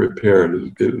be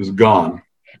repaired. It was gone.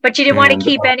 But you didn't want to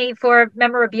keep any for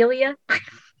memorabilia?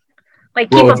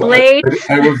 Keep a blade?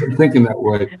 I wasn't thinking that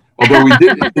way. Although we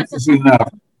did, interestingly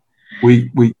enough,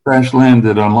 we crash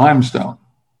landed on limestone.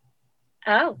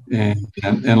 Oh. And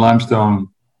limestone,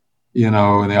 in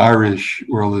the Irish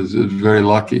world is very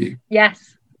lucky.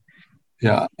 Yes.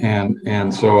 Yeah.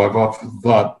 And so I've often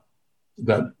thought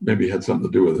that maybe had something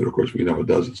to do with it. Of course, we know it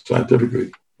doesn't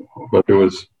scientifically, but there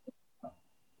was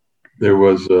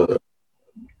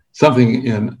something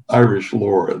in Irish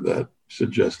lore that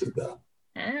suggested that.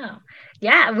 Oh,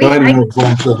 yeah. I didn't know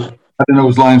it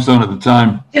was limestone at the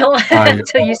time.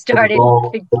 Until you started.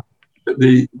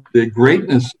 The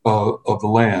greatness of the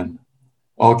land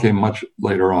all came much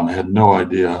later on. I had no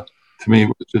idea. To me, it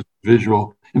was just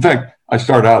visual. In fact, I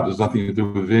started out, there's nothing to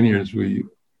do with vineyards.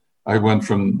 I went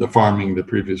from the farming the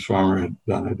previous farmer had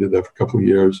done. I did that for a couple of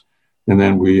years. And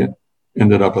then we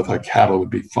ended up, I thought cattle would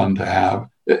be fun to have.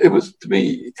 It was, to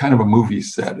me, kind of a movie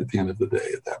set at the end of the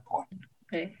day at that point.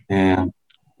 Okay. And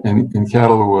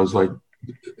cattle was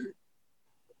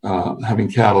having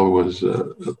cattle was,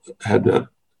 had that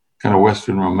kind of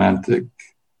Western romantic.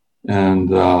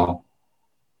 And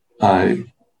I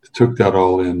took that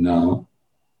all in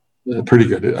pretty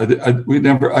good.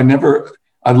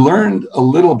 I learned a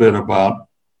little bit about,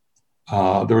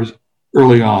 there was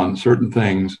early on certain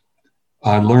things.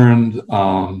 I learned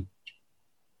a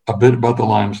bit about the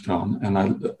limestone, and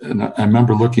I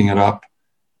remember looking it up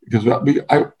because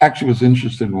I actually was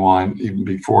interested in wine even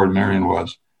before Marion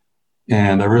was.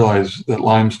 And I realized that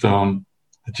limestone,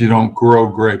 that you don't grow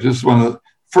grapes. This is one of the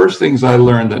first things I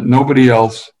learned that nobody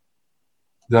else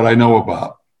that I know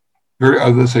about,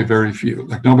 let's say very few,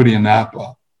 like nobody in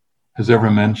Napa has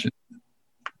ever mentioned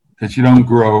that you don't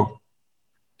grow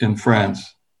in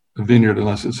France a vineyard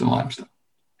unless it's in limestone.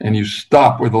 And you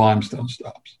stop where the limestone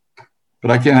stops.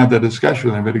 But I can't have that discussion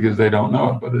with anybody because they don't know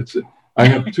it. But I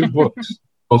have two books,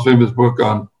 most famous book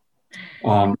on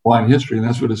wine history, and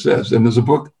that's what it says. And there's a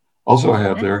book also I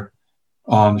have there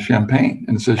on Champagne,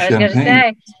 and it says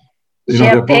Champagne.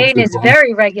 Champagne is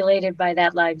very regulated by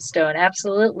that limestone.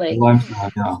 Absolutely.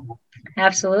 Limestone, yeah.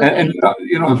 Absolutely. And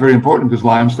it's very important because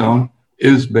limestone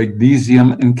is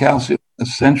magnesium and calcium,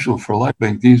 essential for life.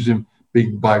 Magnesium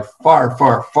being by far,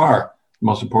 far, far the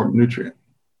most important nutrient.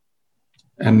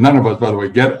 And none of us, by the way,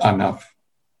 get enough.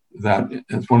 That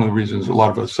it's one of the reasons a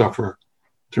lot of us suffer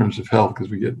in terms of health because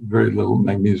we get very little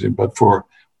magnesium. But for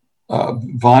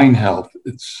vine health,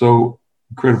 it's so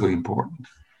incredibly important.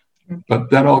 But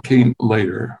that all came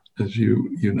later, as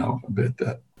you know a bit.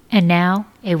 That. And now,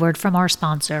 a word from our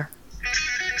sponsor.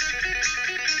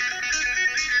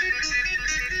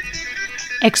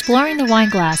 Exploring the Wine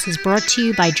Glass is brought to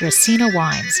you by Dracaena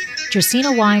Wines.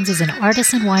 Dracaena Wines is an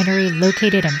artisan winery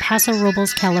located in Paso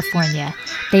Robles, California.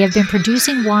 They have been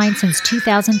producing wine since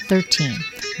 2013.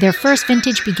 Their first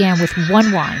vintage began with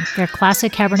one wine, their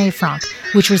classic Cabernet Franc,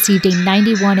 which received a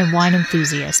 91 in Wine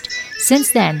Enthusiast.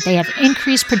 Since then, they have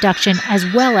increased production as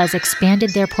well as expanded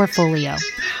their portfolio,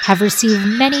 have received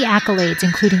many accolades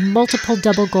including multiple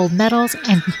double gold medals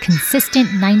and consistent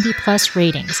 90-plus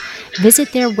ratings.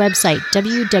 Visit their website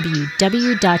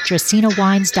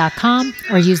www.dracaenawines.com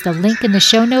or use the link in the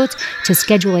show notes to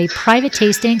schedule a private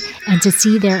tasting and to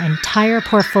see their entire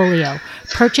portfolio.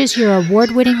 Purchase your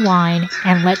award-winning wine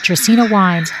and let Dracaena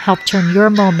Wines help turn your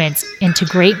moments into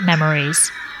great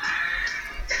memories.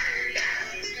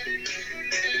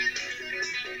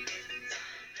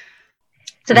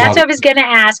 So that's what I was going to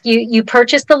ask. You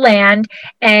purchased the land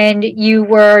and you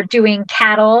were doing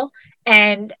cattle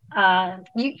and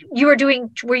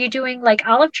were you doing like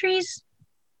olive trees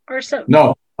or so?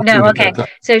 No. Okay.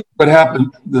 So what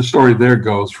happened, the story there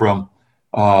goes from,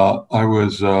 I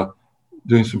was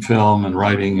doing some film and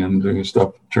writing and doing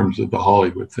stuff in terms of the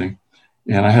Hollywood thing.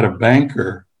 And I had a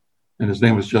banker and his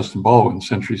name was Justin Baldwin,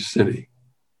 Century City.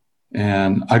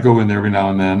 And I go in there every now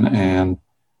and then and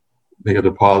make a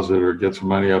deposit or get some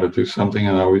money out to do something.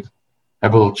 And I always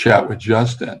have a little chat with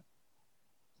Justin.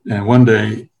 And one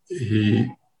day I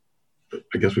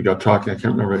guess we got talking. I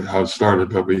can't remember how it started,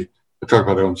 but we talked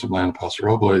about owning some land in Paso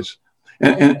Robles.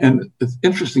 And it's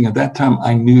interesting, at that time,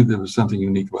 I knew there was something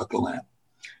unique about the land.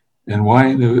 And why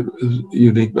I knew it was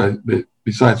unique,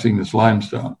 besides seeing this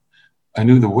limestone, I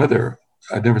knew the weather.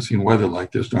 I'd never seen weather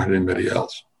like this, nor had anybody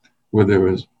else, where there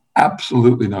was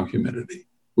absolutely no humidity,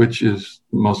 which is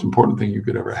the most important thing you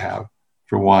could ever have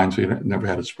for wine, so you never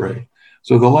had a spray.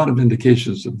 So there are a lot of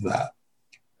indications of that.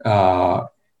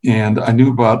 And I knew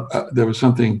about, there was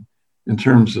something in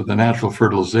terms of the natural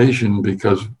fertilization,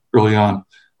 because early on,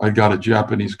 I got a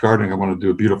Japanese gardener. I wanted to do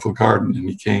a beautiful garden, and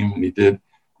he came and he did,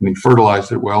 and he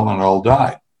fertilized it well, and it all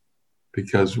died.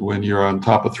 Because when you're on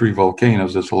top of 3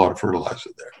 volcanoes, there's a lot of fertilizer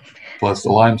there. Plus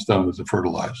the limestone is a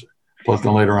fertilizer. Plus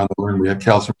then later on, I learned we had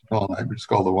calcium selenite, which is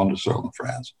called the wonder soil in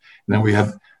France. And then we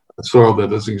had a soil that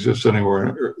doesn't exist anywhere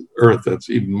on Earth that's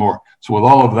even more. So with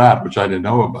all of that, which I didn't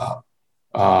know about,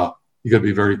 you got to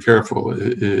be very careful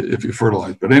if you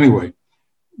fertilize. But anyway,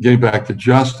 getting back to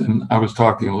Justin, I was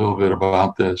talking a little bit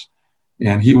about this,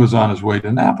 and he was on his way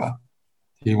to Napa.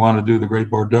 He wanted to do the Great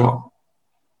Bordeaux.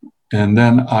 And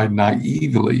then I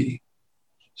naively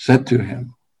said to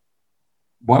him,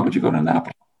 why would you go to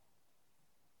Napa?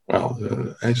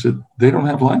 Well, I said, they don't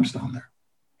have limestone there.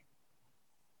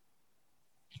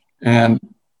 And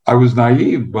I was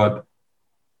naive, but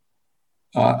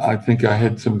I think I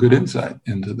had some good insight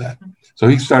into that. So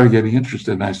he started getting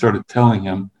interested, and I started telling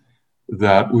him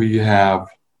that we have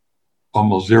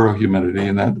almost zero humidity,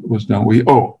 and that was known.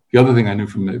 The other thing I knew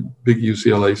from the big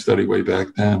UCLA study way back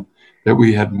then, that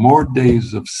we had more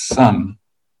days of sun,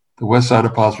 the west side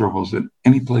of Paso Robles, than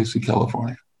any place in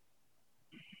California.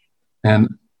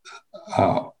 And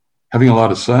having a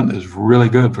lot of sun is really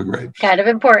good for grapes. Kind of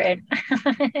important.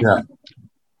 Yeah.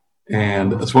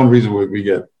 And that's one reason why we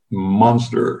get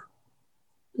monster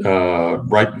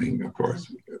ripening, of course.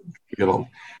 We get old.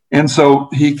 And so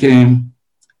he came,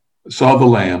 saw the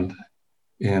land,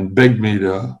 and begged me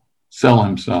to sell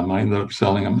him some. I ended up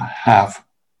selling him half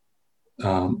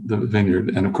the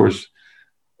vineyard. And of course,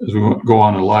 as we go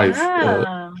on in life,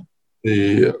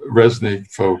 the Resnick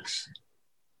folks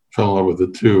fell in love with the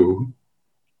two,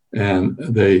 and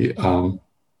they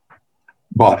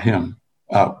bought him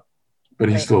out, but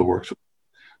he still works with them.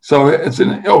 So it's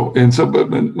but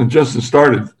when Justin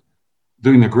started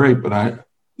doing the grape, but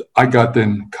I got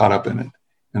then caught up in it.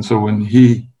 And so when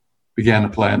he began to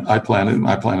plant, I planted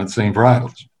the same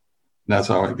varietals. That's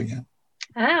how I began.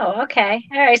 Oh, okay.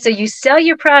 All right. So you sell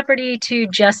your property to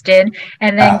Justin,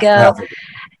 and then go,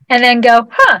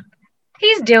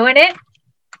 he's doing it.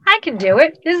 I can do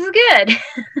it. This is good.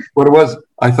 What it was,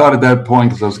 I thought at that point,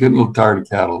 because I was getting a little tired of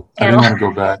cattle, I didn't want to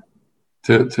go back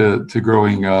to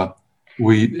growing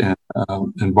wheat and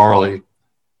barley.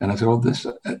 And I said, well,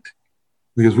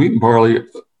 because wheat and barley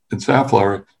and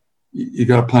safflower, you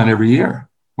got to plant every year.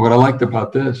 What I liked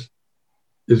about this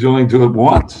is you only do it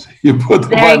once. You put the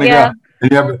vine in the ground,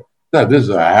 and this is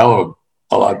a hell of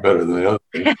a lot better than the other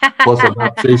thing. Plus, I'm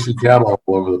not chasing cattle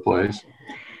all over the place.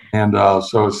 And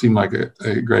so it seemed like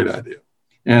a great idea.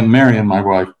 And Marion, my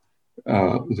wife,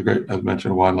 was a great, as I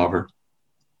mentioned, a wine lover.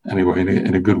 Anyway,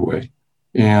 in a good way.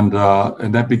 And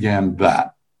that began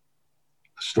that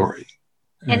story.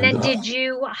 And then did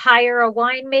you hire a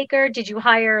winemaker? Did you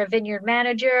hire a vineyard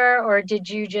manager, or did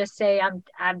you just say,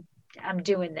 I'm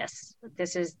doing this?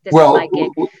 This is my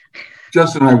gig.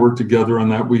 Justin and I worked together on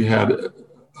that. We had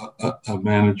a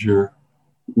manager.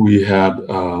 We had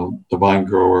a vine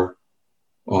grower.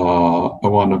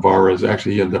 Juan Navarez.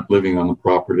 Actually, he ended up living on my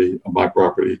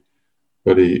property.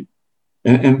 But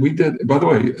and we did, by the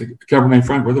way, Cabernet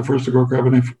Franc. We're the first to grow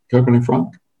Cabernet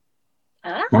Franc.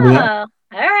 Oh, remember that?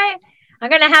 All right. I'm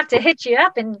going to have to hit you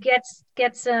up and get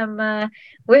some.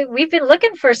 We've been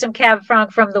looking for some Cab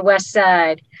Franc from the west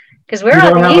side, because we're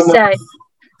on the east side.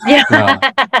 Yeah.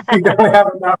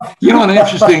 An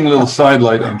interesting little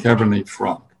sidelight on Cabernet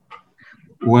Franc.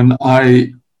 When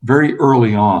very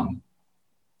early on,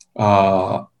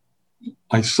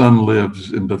 my son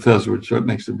lives in Bethesda, which is right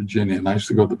next to Virginia, and I used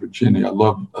to go to Virginia. I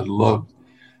loved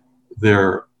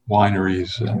their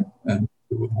wineries and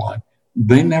with wine.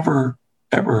 They never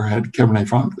ever had Cabernet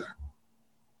Franc there.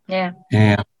 Yeah.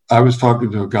 And I was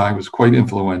talking to a guy who was quite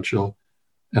influential,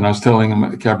 and I was telling him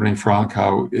Cabernet Franc,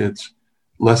 how it's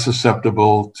less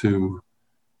susceptible to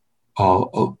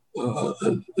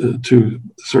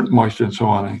certain moisture and so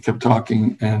on. And he kept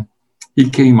talking, and he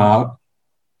came out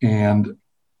and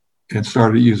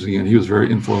started using it. He was very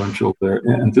influential there.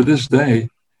 And to this day,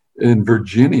 in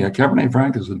Virginia, Cabernet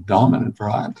Franc is a dominant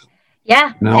variety.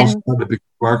 Yeah. And it also had to be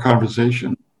our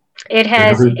conversation. It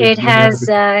has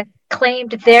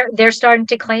claimed they're starting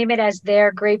to claim it as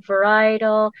their grape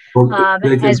varietal,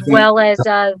 as well as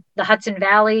the Hudson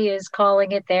Valley is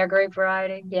calling it their grape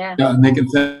variety. Yeah. Yeah, and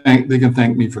they can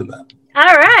thank me for that.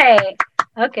 All right.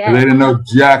 Okay. They didn't know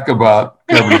jack about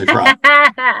Cabernet Franc.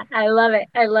 I love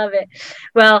it.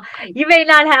 Well, you may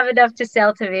not have enough to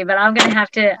sell to me, but I'm gonna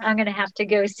have to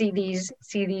go see these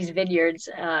vineyards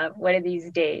one of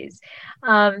these days.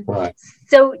 Right.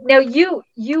 So now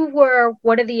you were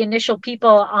one of the initial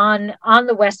people on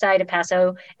the west side of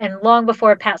Paso, and long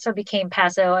before Paso became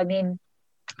Paso. I mean,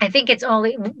 I think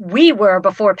we were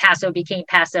before Paso became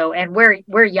Paso, and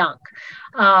we're young.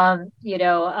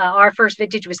 Our first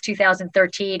vintage was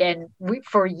 2013, and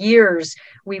for years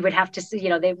we would have to see,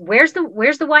 where's the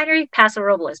winery? Paso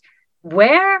Robles.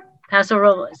 Where? Paso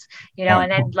Robles.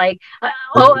 And then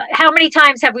how many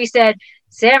times have we said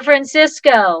San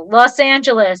Francisco, Los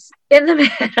Angeles, in the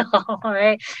middle,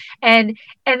 right? And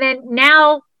then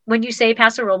now, when you say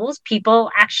Paso Robles, people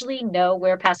actually know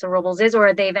where Paso Robles is,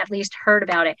 or they've at least heard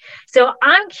about it. So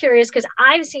I'm curious, because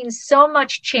I've seen so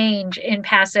much change in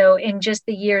Paso in just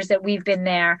the years that we've been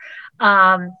there.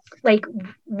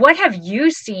 What have you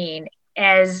seen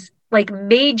as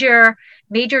major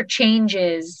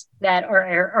changes that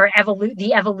are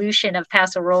the evolution of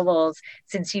Paso Robles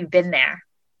since you've been there?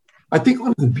 I think one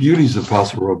of the beauties of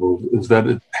Paso Robles is that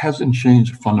it hasn't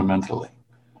changed fundamentally.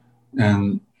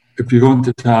 And if you go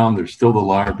into town, there's still the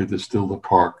library, there's still the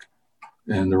park,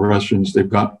 and the restaurants. They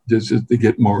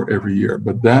get more every year.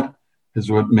 But that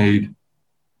is what made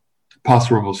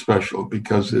Paso Robles special,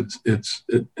 because it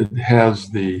has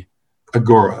the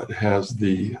Agora, it has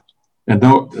the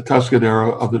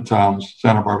Atascadero, other towns,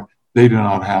 Santa Barbara, they do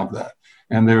not have that.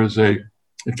 And there's at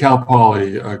Cal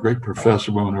Poly, a great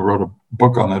professor woman who wrote a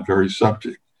book on that very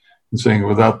subject, and saying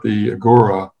without the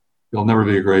Agora, you'll never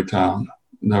be a great town.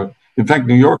 No. In fact,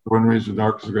 New York, one reason New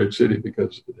York is a great city,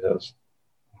 because it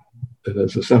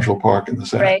has a Central Park in the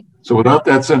center. Right. So without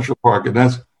that Central Park, and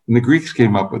the Greeks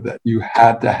came up with that, you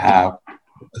had to have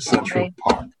a Central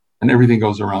Park, and everything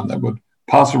goes around that. But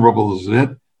Paso Robles is it,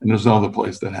 and there's no other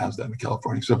place that has that in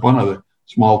California, except one other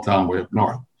small town way up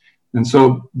north. And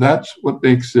so that's what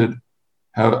makes it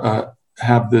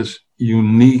have this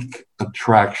unique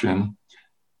attraction.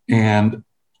 And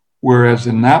whereas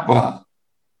in Napa,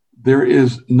 there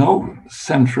is no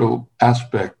central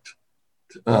aspect.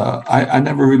 I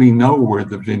never really know where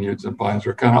the vineyards and vines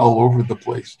are, kind of all over the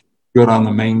place. Go down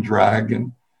the main drag,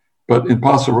 but in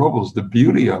Paso Robles, the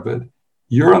beauty of it,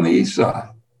 you're on the east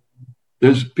side.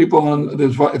 There's people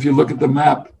if you look at the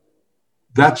map,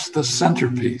 that's the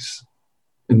centerpiece,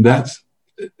 and that's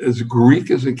as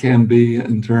Greek as it can be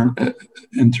in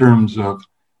terms of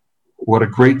what a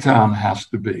great town has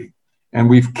to be, and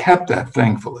we've kept that,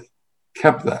 thankfully.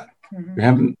 Kept that. Mm-hmm. We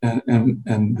haven't,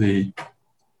 and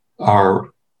our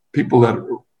people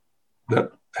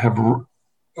that have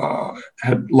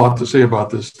had a lot to say about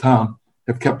this town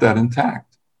have kept that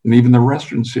intact. And even the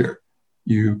restaurants here,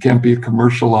 you can't be a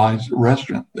commercialized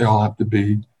restaurant. They all have to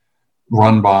be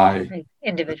run by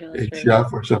individuals, a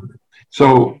chef or something.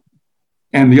 So,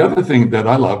 and the other thing that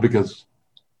I love, because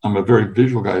I'm a very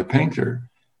visual guy, a painter,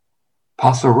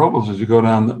 Paso Robles, as you go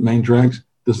down the main drags,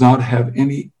 does not have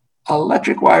any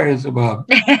electric wires above.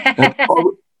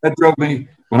 That drove me,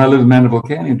 when I lived in Mandeville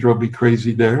Canyon, drove me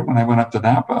crazy there. When I went up to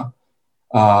Napa,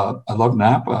 I love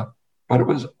Napa, but it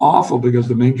was awful because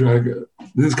the main drag,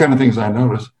 these kind of things I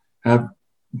noticed, have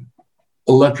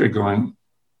electric going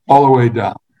all the way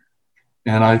down.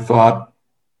 And I thought,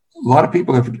 a lot of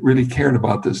people have really cared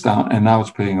about this town, and now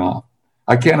it's paying off.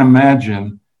 I can't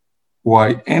imagine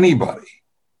why anybody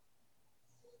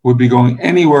would be going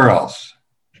anywhere else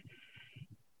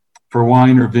for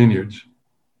wine or vineyards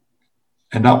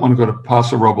and not want to go to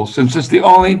Paso Robles, since it's the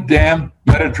only damn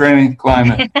Mediterranean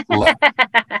climate left.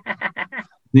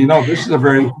 This is a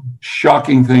very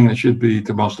shocking thing that should be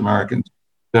to most Americans,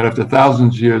 that after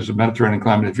thousands of years of Mediterranean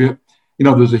climate,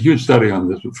 there's a huge study on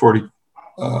this with 40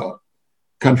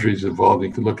 countries involved.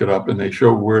 You can look it up, and they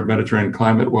show where Mediterranean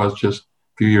climate was just a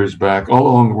few years back, all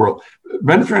along the world.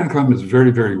 Mediterranean climate is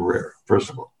very, very rare, first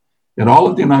of all. In all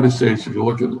of the United States, if you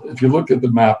look at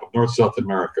the map of North-South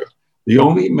America, the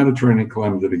only Mediterranean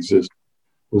climate that exists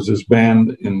was this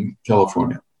band in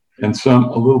California, and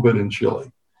a little bit in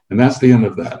Chile, and that's the end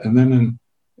of that. And then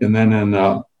in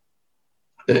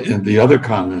the other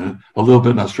continent, a little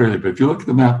bit in Australia. But if you look at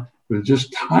the map, it's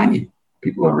just tiny.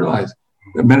 People don't realize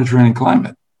the Mediterranean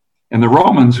climate. And the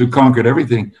Romans, who conquered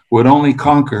everything, would only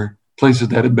conquer places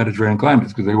that had Mediterranean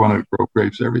climates because they wanted to grow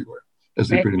grapes everywhere, as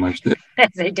they pretty much did. As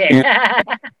they did. And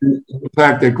the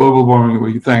fact that global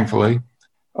warming, thankfully,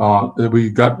 We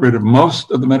got rid of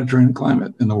most of the Mediterranean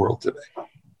climate in the world today.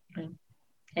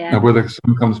 Yeah. Now, whether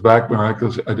sun comes back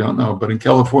miraculously, I don't know. But in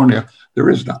California, there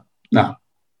is none now.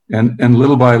 And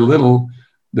little by little,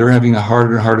 they're having a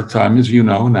harder and harder time, as you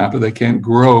know, Napa. They can't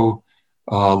grow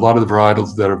a lot of the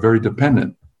varietals that are very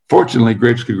dependent. Fortunately,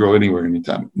 grapes can grow anywhere,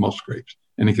 anytime, most grapes,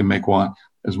 and you can make wine.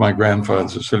 As my grandfather,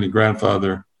 Sicilian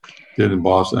grandfather, did in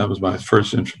Boston, that was my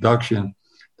first introduction.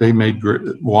 They made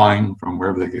wine from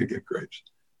wherever they could get grapes.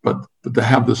 But to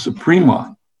have the supreme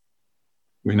wine,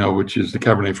 we know, which is the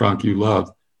Cabernet Franc you love,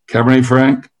 Cabernet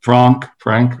Frankenstein,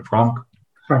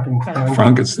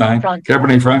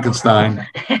 Cabernet Frankenstein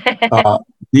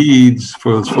needs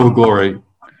for its full glory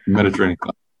Mediterranean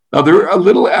climate. Now, there are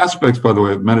little aspects, by the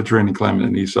way, of Mediterranean climate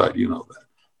in the east side, you know that.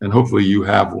 And hopefully you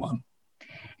have one.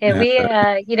 And we,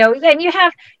 and you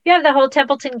have the whole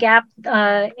Templeton Gap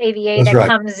AVA that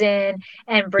comes in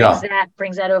and brings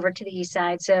that over to the east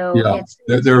side. So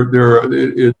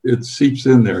it seeps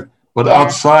in there. But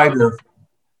outside of,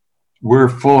 we're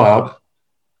full out,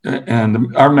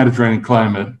 and our Mediterranean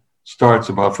climate starts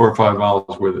about 4 or 5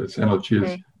 miles with it, and which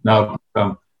is now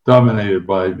dominated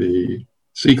by the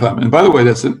sea climate. And by the way,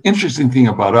 that's an interesting thing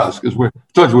about us, because we're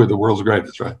the world's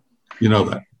greatest, right? You know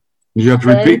that. You have to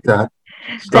repeat that.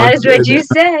 That is what you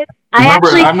said.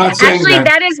 I'm not saying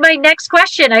that is my next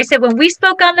question. I said, when we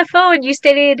spoke on the phone, you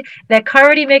stated that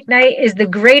Carmody McKnight is the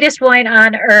greatest wine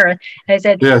on earth. I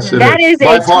said, yes, that is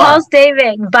a tall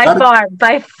statement. By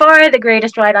far the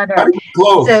greatest wine on earth.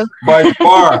 Close, by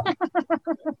far.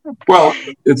 Well,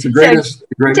 it's the greatest.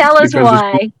 Tell us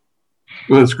why.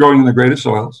 It's growing in the greatest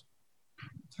soils.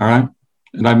 All right.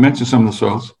 And I mentioned some of the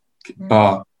soils.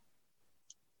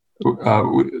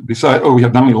 We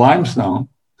have not only limestone,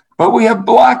 but we have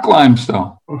black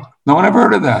limestone. No one ever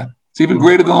heard of that. It's even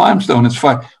greater than limestone. It's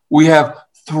 5. We have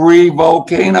 3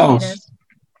 volcanoes.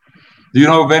 Do you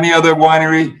know of any other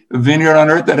vineyard on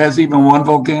earth that has even 1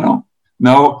 volcano?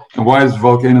 No. And why is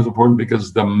volcanoes important?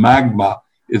 Because the magma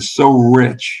is so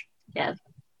rich. Yes.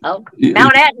 Oh,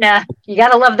 Mount Etna. You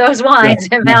got to love those wines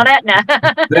at Mount Etna.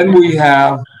 Then we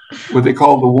have what they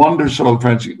call the wonder soil.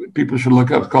 French people should look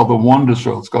up. It's called the wonder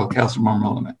soil. It's called Castle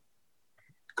Marmelonite.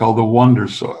 Called the wonder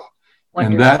soil.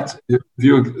 And that's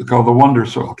called the wonder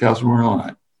soil, Castle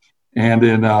Marmelonite. And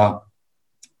in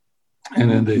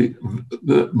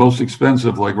the most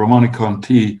expensive, like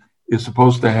Romanée-Conti, is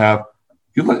supposed to have.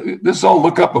 This is all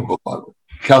look upable, by the way.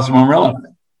 Calcium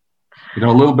marmelonite. A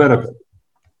little bit of it.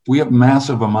 We have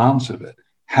massive amounts of it.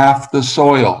 Half the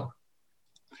soil.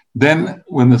 Then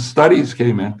when the studies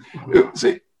came in,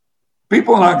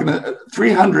 people are not going to,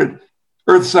 300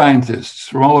 earth scientists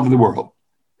from all over the world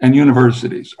and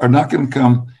universities are not going to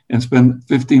come and spend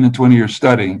 15 and 20 years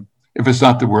studying if it's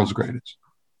not the world's greatest.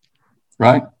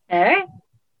 Right? All right.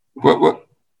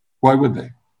 Why would they?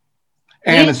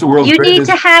 And it's the world's greatest. You need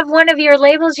to have one of your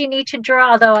labels you need to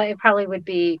draw, although it probably would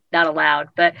be not allowed.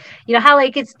 But how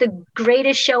it's the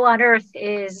greatest show on earth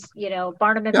is,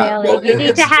 Barnum and Bailey. Well, you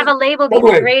need to have a label be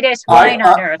the greatest wine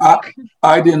on earth.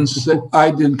 I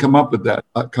didn't come up with that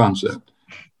concept.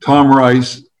 Tom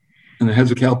Rice and the heads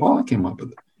of Cal Poly came up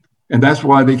with it. And that's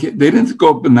why they didn't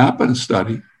go up to Napa and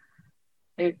study.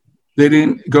 They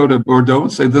didn't go to Bordeaux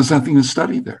and say there's nothing to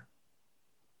study there.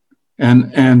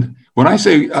 And when I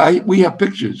say we have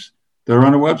pictures that are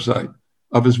on our website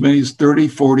of as many as 30,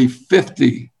 40,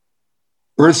 50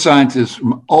 earth scientists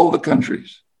from all the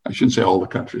countries. I shouldn't say all the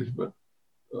countries, but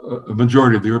a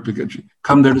majority of the European countries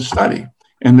come there to study.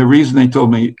 And the reason they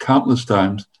told me countless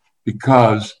times,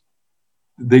 because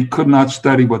they could not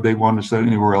study what they wanted to study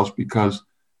anywhere else, because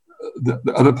the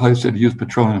other place had used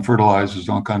petroleum fertilizers and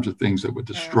all kinds of things that would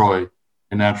destroy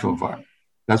a natural environment.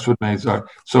 That's what maize are.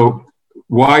 So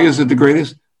why is it the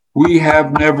greatest? We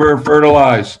have never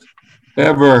fertilized,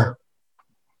 ever.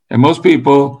 And most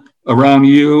people around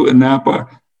you in Napa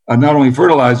are not only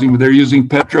fertilizing, but they're using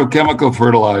petrochemical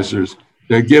fertilizers.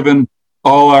 They're giving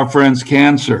all our friends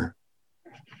cancer.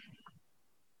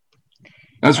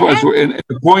 That's why. And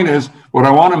the point is, what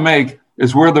I want to make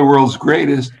is we're the world's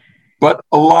greatest, but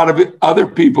a lot of other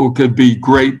people could be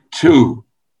great too.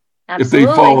 Absolutely. If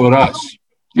they followed us.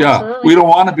 Yeah, absolutely. We don't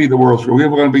want to be the world's greatest.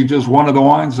 We want to be just one of the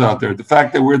wines out there. The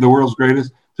fact that we're the world's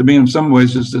greatest, to me, in some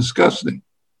ways, is disgusting.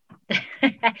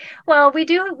 Well, we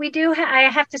do. I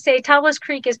have to say, Tablas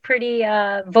Creek is pretty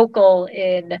vocal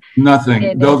in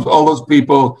nothing. All those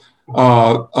people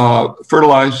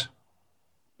fertilize.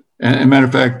 And matter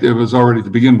of fact, it was already to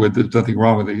begin with. There's nothing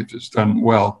wrong with it. It's just done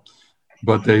well.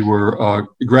 But they were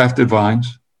grafted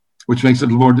vines, which makes it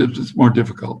more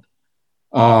difficult.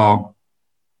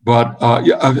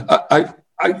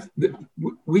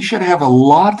 We should have a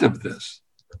lot of this.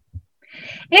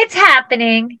 It's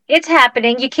happening. It's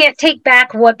happening. You can't take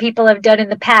back what people have done in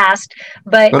the past,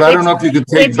 but I don't know if you could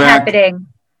take back. Happening.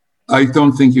 I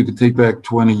don't think you could take back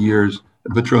 20 years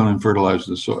of petroleum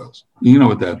fertilizer the soils. You know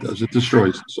what that does? It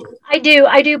destroys the soil. I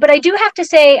do, but I do have to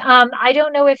say, I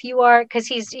don't know if you are, because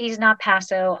he's not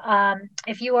Paso.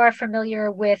 If you are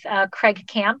familiar with Craig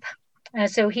Camp,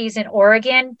 so he's in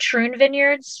Oregon, Troon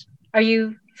Vineyards. Are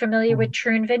you familiar with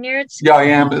Troon Vineyards? Yeah, I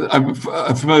am. I'm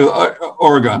familiar with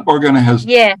Oregon. Oregon has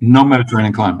no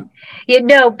Mediterranean climate. Yeah,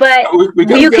 no, but we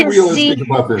got to get realistic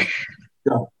about this.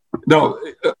 Yeah. No,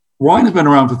 wine has been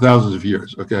around for thousands of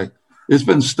years, okay? It's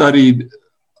been studied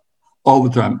all the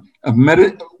time.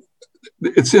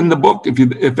 It's in the book.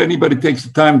 If anybody takes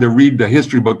the time to read the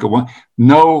history book of wine,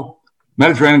 no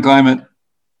Mediterranean climate,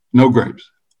 no grapes.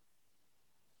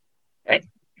 Right.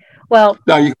 Well,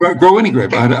 now you can grow any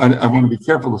grape. I want to be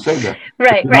careful to say that.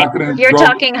 Right. You're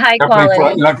talking high quality.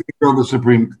 You're not going to grow the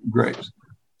supreme grapes.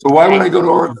 So why would I go to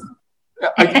Oregon?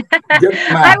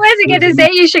 I wasn't going to say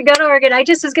you should go to Oregon. I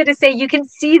just was going to say you can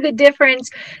see the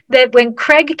difference that when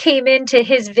Craig came into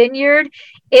his vineyard,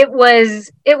 it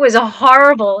was a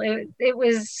horrible. It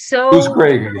was so. Who's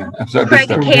Craig again? Craig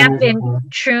Camp in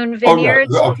Troon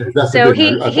Vineyards. Oh, yeah. Okay. So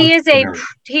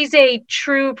he's a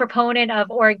true proponent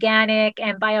of organic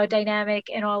and biodynamic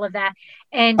and all of that.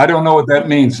 And I don't know what that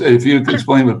means. If you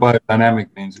explain what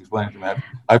biodynamic means, explain it to me.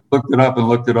 I've looked it up and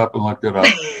looked it up and looked it up.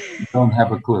 I don't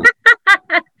have a clue.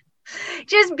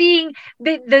 Just being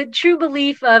the true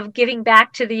belief of giving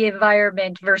back to the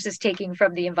environment versus taking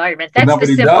from the environment. That's the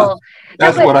simple. Does.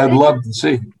 That's what I'd love to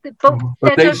see.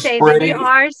 But that's okay. We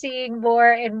are seeing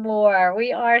more and more.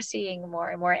 We are seeing more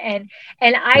and more. And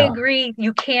I agree.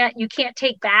 You can't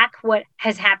take back what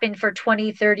has happened for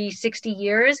 20, 30, 60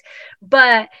 years,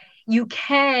 but you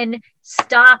can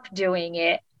stop doing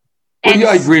it. And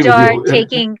I agree with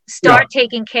you. Start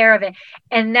taking care of it.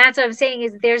 And that's what I'm saying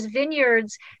is there's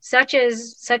vineyards such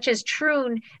as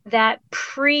Troon that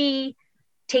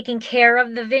taking care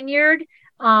of the vineyard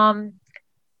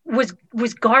was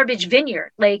garbage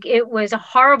vineyard. Like it was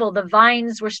horrible. The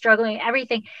vines were struggling,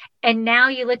 everything. And now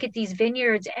you look at these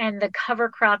vineyards and the cover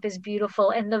crop is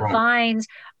beautiful and the vines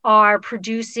are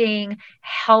producing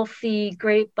healthy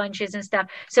grape bunches and stuff.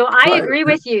 So I agree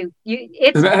with you.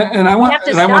 I want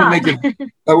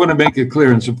to make it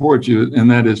clear and support you. And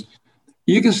that is,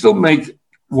 you can still make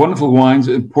wonderful wines,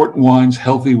 important wines,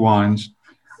 healthy wines,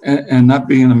 and not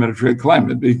be in a Mediterranean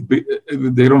climate.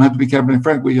 They don't have to be Cabernet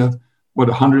Franc. We have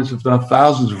hundreds, if not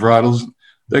thousands of varietals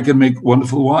that can make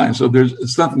wonderful wine. So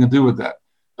it's nothing to do with that.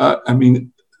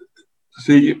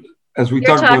 As we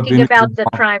talk about the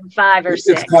prime 5 or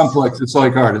 6, it's complex. It's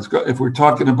like art. If we're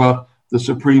talking about the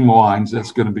supreme wines,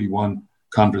 that's going to be one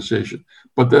conversation.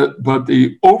 But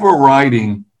the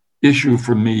overriding issue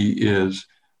for me is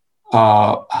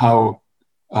how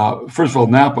first of all,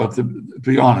 Napa. To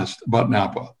be honest about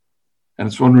Napa, and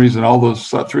it's one reason all those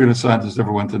 300 scientists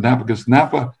never went to Napa, because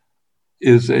Napa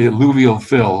is a alluvial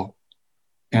fill,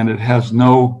 and it has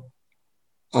no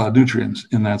nutrients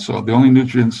in that soil. The only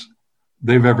nutrients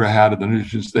they've ever had are the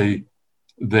nutrients they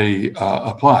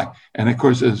apply. And of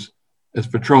course, as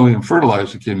petroleum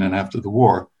fertilizer came in after the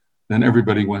war, then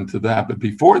everybody went to that. But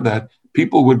before that,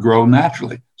 people would grow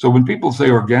naturally. So when people say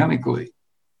organically,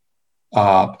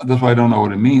 that's why I don't know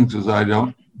what it means, because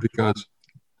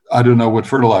I don't know what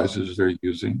fertilizers they're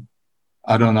using.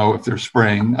 I don't know if they're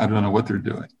spraying. I don't know what they're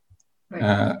doing.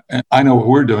 Right. And I know what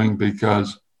we're doing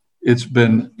because it's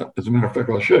been, as a matter of fact,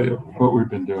 I'll show you what we've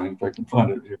been doing if I can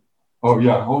find it here. Oh,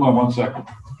 yeah. Hold on 1 second.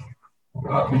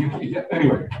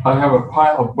 Anyway, I have a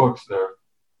pile of books there.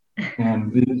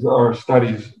 And these are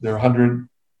studies. They're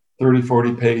 130,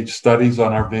 40-page studies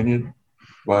on our vineyard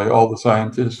by all the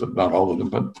scientists, not all of them,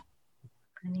 but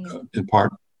in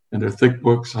part. And they're thick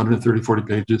books, 130, 40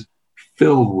 pages,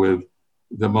 filled with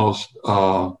the most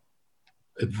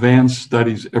advanced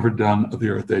studies ever done of the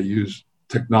earth. They use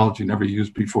technology never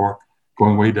used before,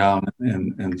 going way down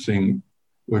and seeing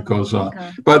what goes on.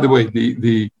 Okay. By the way,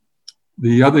 the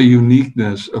other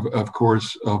uniqueness, of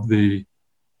course, of the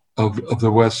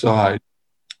West Side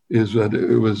is that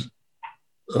it was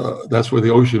that's where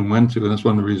the ocean went to, and that's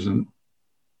one of the reasons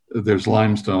there's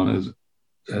limestone.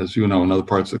 As you know, in other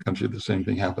parts of the country, the same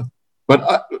thing happened.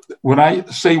 But when I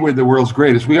say we're the world's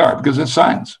greatest, we are, because it's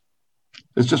science.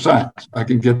 It's just science. I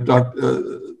can get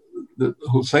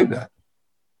who'll say that.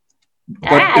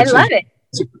 But I love it.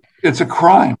 It's a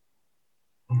crime,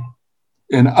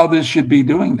 and others should be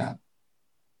doing that.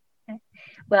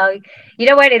 Well, you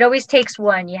know what? It always takes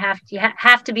one. You have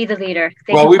to be the leader.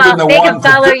 They can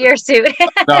follow your suit.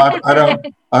 No, I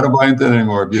don't buy into that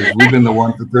anymore, because we've been the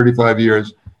one for 35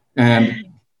 years, and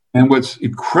And what's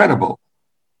incredible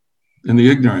in the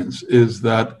ignorance is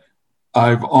that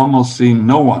I've almost seen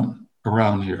no one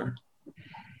around here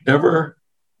ever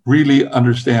really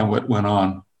understand what went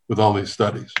on with all these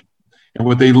studies. And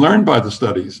what they learned by the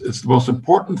studies, it's the most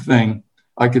important thing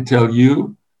I could tell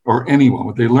you or anyone.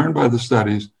 What they learned by the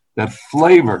studies, that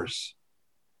flavors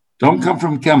don't come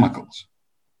from chemicals,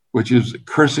 which is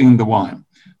cursing the wine.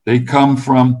 They come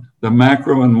from the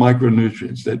macro and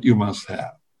micronutrients that you must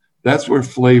have. That's where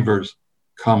flavors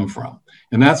come from.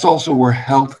 And that's also where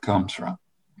health comes from.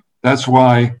 That's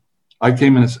why I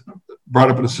came in, brought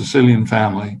up in a Sicilian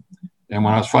family. And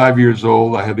when I was 5 years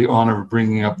old, I had the honor of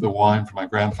bringing up the wine from my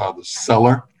grandfather's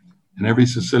cellar. And every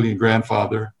Sicilian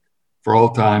grandfather for all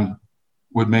time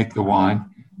would make the wine.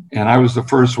 And I was the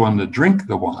first one to drink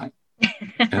the wine.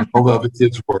 And all the other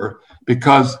kids were,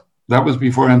 because that was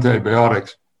before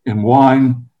antibiotics. And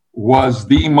wine was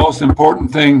the most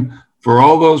important thing for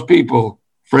all those people,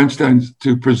 French times,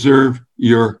 to preserve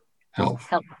your health.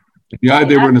 The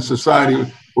idea we're in a society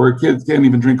where kids can't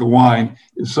even drink a wine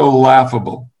is so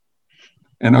laughable.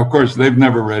 And of course, they've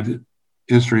never read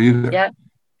history either. Yeah.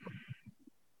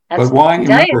 But wine,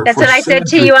 remember, that's what I said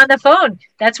to you on the phone.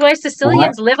 That's why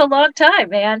Sicilians live a long time,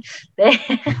 man. They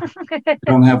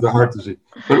don't have the heart disease.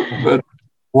 But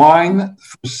wine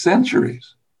for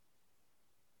centuries,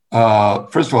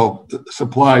 first of all,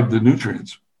 supplied the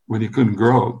nutrients when you couldn't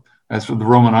grow. As for the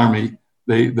Roman army,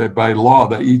 they by law,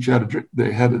 they each had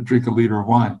to drink a liter of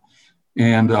wine.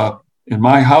 And in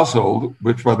my household,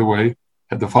 which, by the way,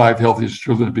 had the 5 healthiest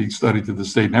children being studied to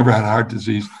this day, never had heart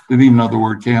disease, didn't even know the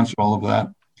word cancer, all of that.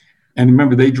 And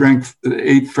remember, they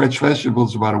ate fresh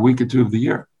vegetables about a week or two of the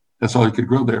year. That's all you could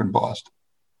grow there in Boston.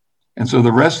 And so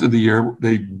the rest of the year,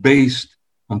 they based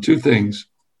on 2 things.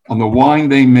 On the wine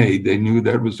they made, they knew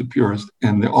that was the purest,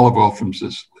 and the olive oil from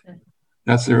Sicily.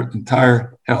 That's their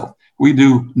entire health. We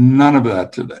do none of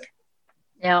that today.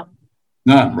 No.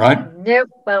 None, right? Nope.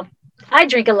 Well, I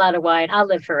drink a lot of wine. I'll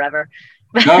live forever.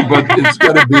 No, but it's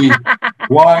got to be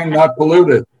wine, not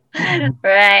polluted.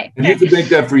 Right. And you can make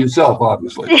that for yourself,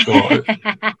 obviously.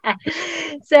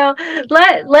 So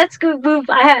let's go move.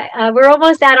 We're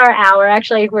almost at our hour.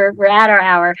 Actually, we're at our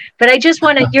hour. But I just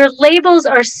want to. Your labels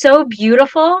are so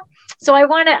beautiful. So I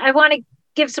want to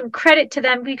give some credit to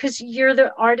them because you're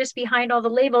the artist behind all the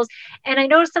labels. And I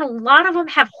noticed that a lot of them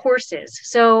have horses.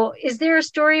 So is there a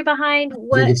story behind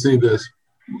what? You can see this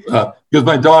because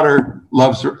my daughter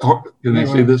loves her. Can they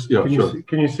see this? Yeah, sure.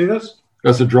 Can you see this?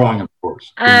 That's a drawing, of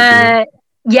course.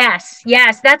 Yes.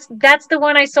 That's the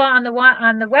one I saw on the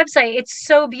website. It's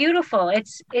so beautiful.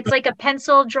 It's like a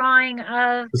pencil drawing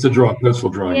of. It's a pencil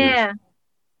drawing. Yeah.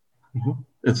 Yes.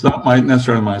 It's not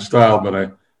necessarily my style, but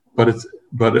I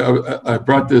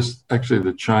brought this actually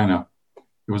to China.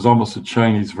 It was almost a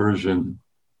Chinese version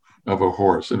of a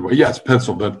horse. Anyway, yes,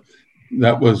 pencil, but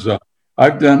that was.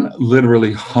 I've done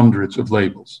literally hundreds of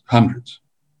labels, hundreds.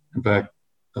 In fact.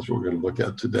 That's what we're going to look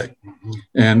at today. Mm-hmm.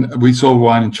 And we sold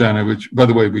wine in China, which, by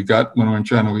the way, when we were in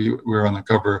China, we were on the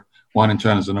cover. Wine in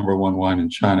China is the #1 wine in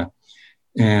China.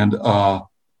 And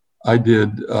I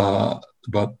did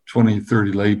about 20,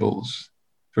 30 labels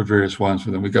for various wines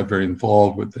for them. We got very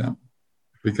involved with them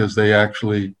because they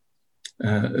actually,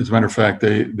 as a matter of fact,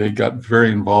 they got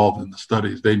very involved in the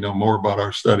studies. They know more about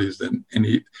our studies than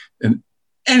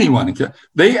anyone.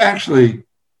 They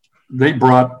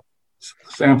brought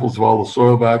samples of all the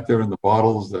soil back there in the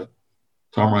bottles that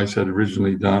Tom Rice had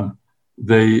originally done.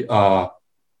 They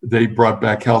brought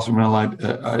back calcium mineralite.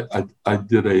 I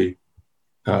did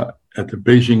at the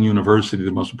Beijing University,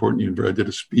 the most important university. I did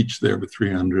a speech there with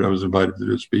 300. I was invited to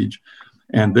do a speech,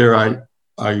 and there I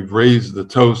raised the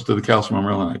toast to the calcium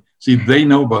mineralite. See, they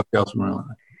know about calcium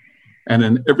mineralite, and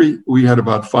then we had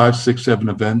about 5, 6, 7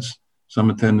 events. Some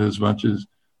attended as much as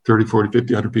 30, 40,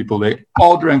 50, 100 people. They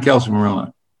all drank calcium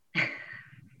mineralite.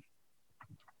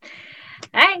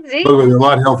 I see. By the way, they're a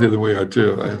lot healthier than we are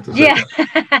too, I have to say. Yeah.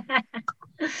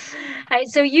 All right,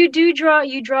 so you draw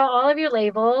all of your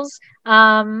labels,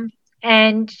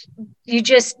 and you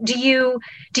just do you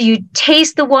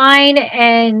taste the wine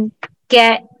and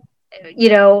get,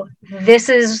 this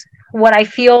is what I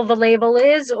feel the label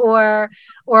is, or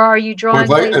are you drawing?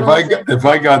 If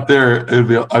I got there,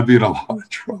 I'd be in a lot of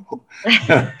trouble.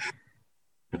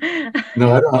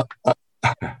 No, I don't.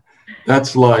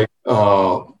 That's like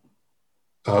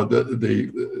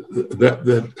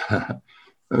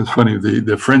It's funny.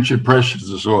 The French impressionists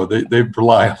as well. They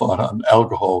rely a lot on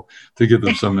alcohol to give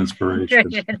them some inspiration.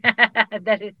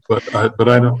 But I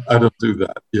don't do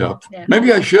that. Yeah.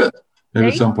 Maybe I should. Maybe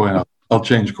at some point I'll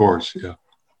change course. Yeah.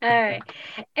 All right.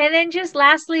 And then just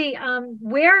lastly,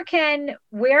 where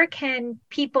can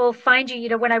people find you? You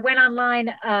know, when I went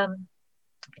online,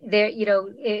 there, you know,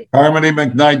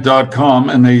 HarmonyMcKnight.com,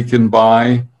 and they can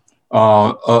buy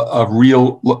a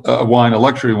real wine, a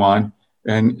luxury wine.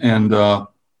 And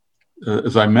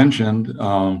as I mentioned,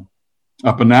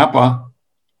 up in Napa,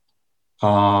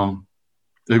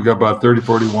 they've got about 30,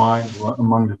 40 wines.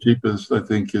 Among the cheapest, I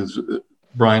think, is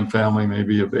Bryan Family,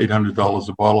 maybe of $800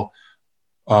 a bottle.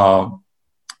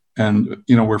 And,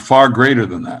 you know, we're far greater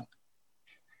than that.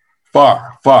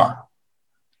 Far.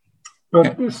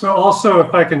 But so also,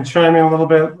 if I can chime in a little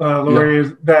bit, Lori,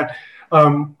 is that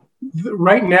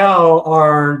right now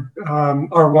our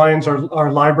wines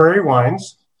are library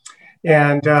wines,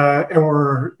 and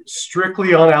we're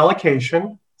strictly on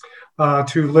allocation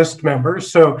to list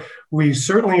members. So we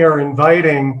certainly are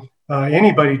inviting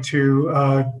anybody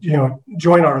to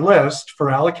join our list for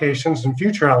allocations and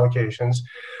future allocations.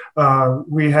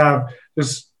 We have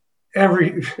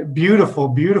every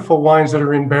beautiful wines that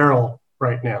are in barrel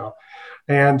right now.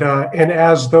 And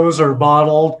as those are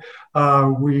bottled,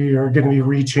 we are going to be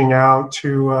reaching out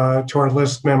to our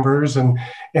list members and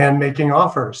making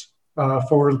offers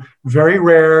for very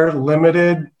rare,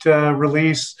 limited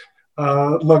release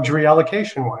luxury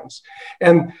allocation wines.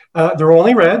 And they're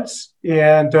only reds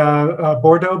and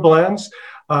Bordeaux blends.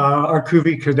 Our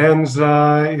Cuvée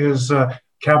Cadenza is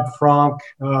Cab Franc,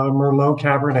 Merlot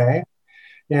Cabernet.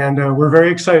 And we're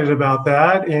very excited about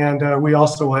that. And we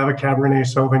also have a Cabernet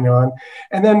Sauvignon.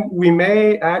 And then we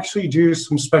may actually do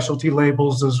some specialty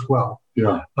labels as well,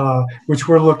 which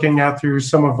we're looking at through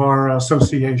some of our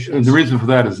associations. And the reason for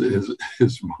that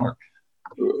is Mark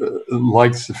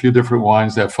likes a few different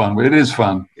wines to have fun. It is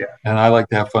fun. Yeah. And I like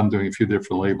to have fun doing a few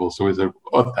different labels. So we said,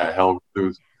 what the hell?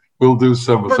 We'll do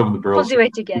some of the barrels. We'll do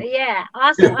it together. Yeah.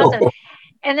 Awesome. Awesome.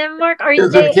 And then, Mark, are you?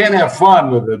 If you can't have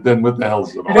fun with it, then what the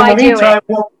hell's it?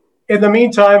 In the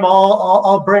meantime,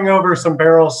 I'll bring over some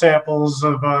barrel samples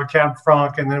of Cab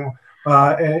Franc, and then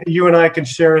you and I can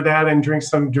share that and drink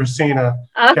some Dracaena.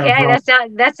 Okay,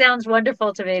 that sounds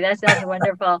wonderful to me. That sounds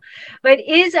wonderful. But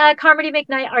is Carmody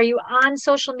McKnight? Are you on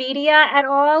social media at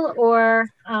all, or?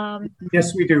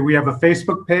 Yes, we do. We have a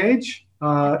Facebook page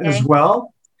as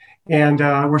well. And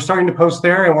we're starting to post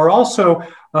there. And we're also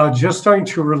just starting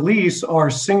to release our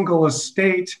single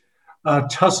estate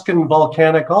Tuscan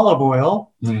volcanic olive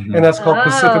oil. Mm-hmm. And that's called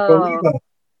Pacific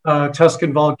Oliva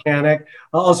Tuscan volcanic.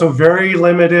 Also very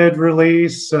limited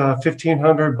release,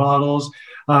 1,500 bottles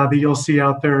that you'll see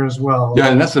out there as well. Yeah,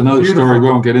 and that's another story we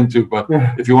won't get into. But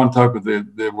if you want to talk about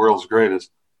the world's greatest,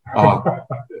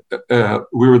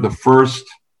 we were the first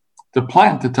to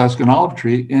plant the Tuscan olive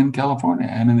tree in California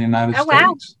and in the United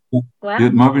States. Wow.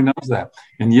 Nobody knows that.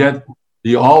 And yet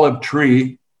the olive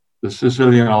tree, the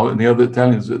Sicilian olive and the other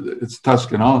Italians, it's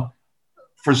Tuscan olive.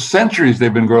 For centuries,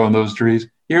 they've been growing those trees.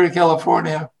 Here in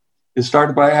California, it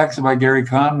started by accident by Gary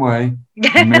Conway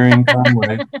and Marion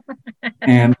Conway.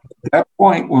 And at that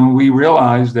point, when we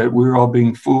realized that we were all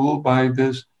being fooled by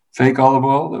this fake olive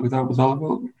oil that we thought was olive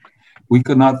oil, we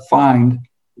could not find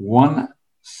one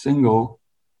single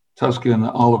Tuscan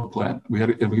olive plant.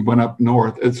 We went up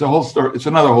north. It's a whole story. It's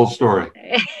another whole story.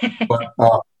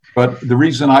 But the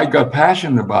reason I got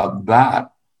passionate about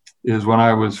that is when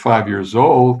I was 5 years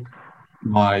old,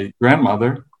 my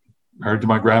grandmother, married to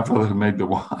my grandfather who made the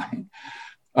wine,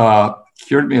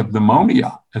 cured me of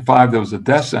pneumonia. At 5, there was a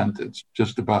death sentence,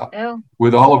 just about,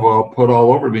 with olive oil put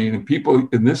all over me. And people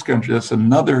in this country, that's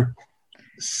another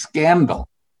scandal.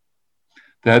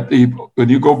 That when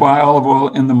you go buy olive oil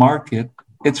in the market,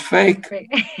 it's fake.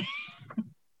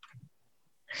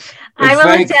 I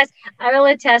will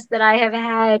attest that I have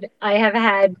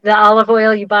had the olive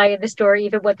oil you buy in the store,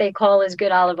 even what they call is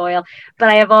good olive oil. But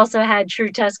I have also had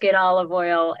true Tuscan olive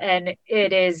oil, and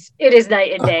it is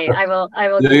night and day. I will.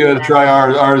 Yeah, you got to try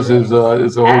ours. Ours is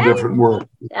a whole different world.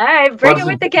 All right, bring it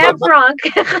with the Cab Franc.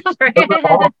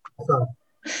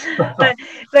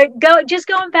 but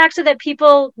going back so that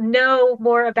people know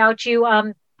more about you.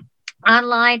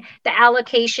 Online, the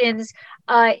allocations,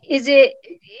 is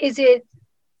it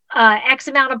X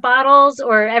amount of bottles,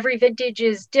 or every vintage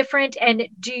is different? And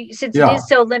since it is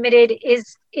so limited,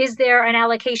 is there an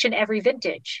allocation every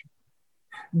vintage?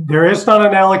 There is not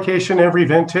an allocation every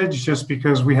vintage, just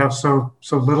because we have so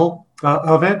little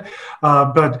of it.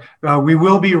 But we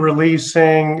will be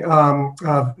releasing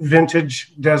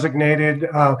vintage designated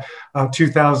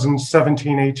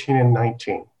 2017, 18, and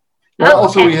 19.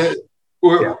 Also,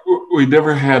 we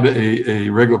never had a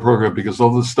regular program because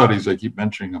all the studies I keep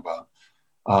mentioning about,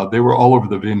 they were all over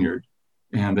the vineyard,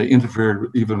 and they interfered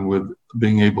even with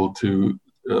being able to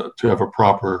have a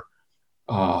proper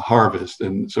harvest.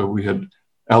 And so we had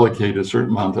allocated a certain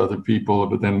amount to other people,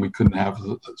 but then we couldn't have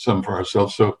some for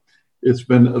ourselves. So it's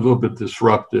been a little bit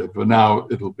disruptive, but now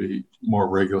it'll be more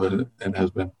regular and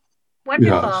has been.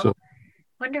 Wonderful. Yeah,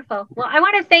 wonderful. Well, I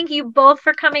want to thank you both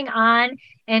for coming on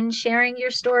and sharing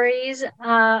your stories,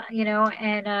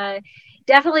 and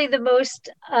definitely the most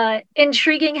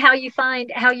intriguing how you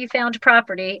found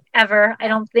property ever. I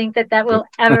don't think that will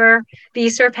ever be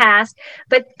surpassed,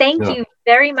 but thank you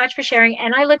very much for sharing.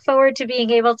 And I look forward to being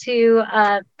able to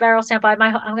barrel sample.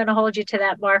 I'm going to hold you to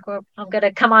that, Mark. I'm going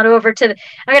to come on over to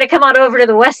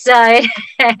the west side.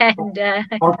 And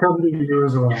I'll come to you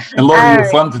as well. And Laura,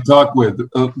 you're fun to talk with.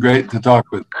 Great to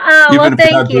talk with. Oh,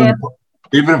 thank you.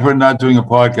 Even if we're not doing a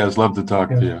podcast, love to talk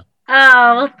to you.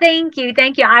 Oh, well, thank you.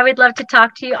 Thank you. I would love to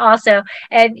talk to you also.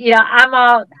 And,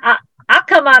 I'll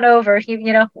come on over.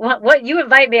 What you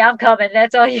invite me, I'm coming.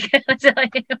 That's all you can tell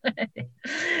you.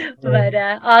 But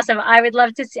awesome. I would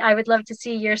love to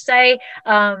see your site.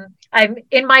 I'm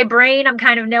in my brain. I'm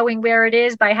kind of knowing where it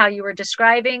is by how you were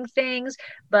describing things,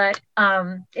 but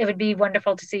it would be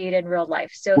wonderful to see it in real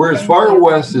life. So we're as far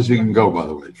west as you can go, by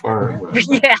the way. Far west.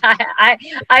 Yeah,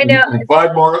 I know. And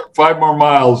 5 more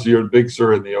miles, you're in Big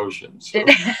Sur in the ocean. So.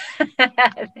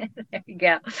 There you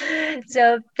go.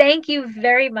 So thank you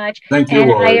very much. Thank you,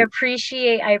 Laurie. I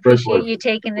appreciate you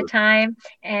taking the time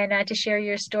and to share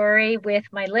your story with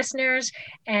my listeners.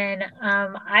 And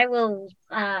I will.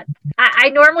 I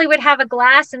normally would have a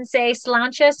glass and say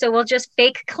sláinte, so we'll just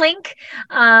fake clink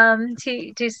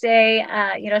to say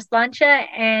sláinte.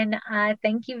 And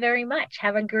thank you very much.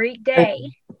 Have a great day.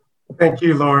 Thank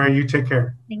you, Laura. You take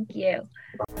care. Thank you.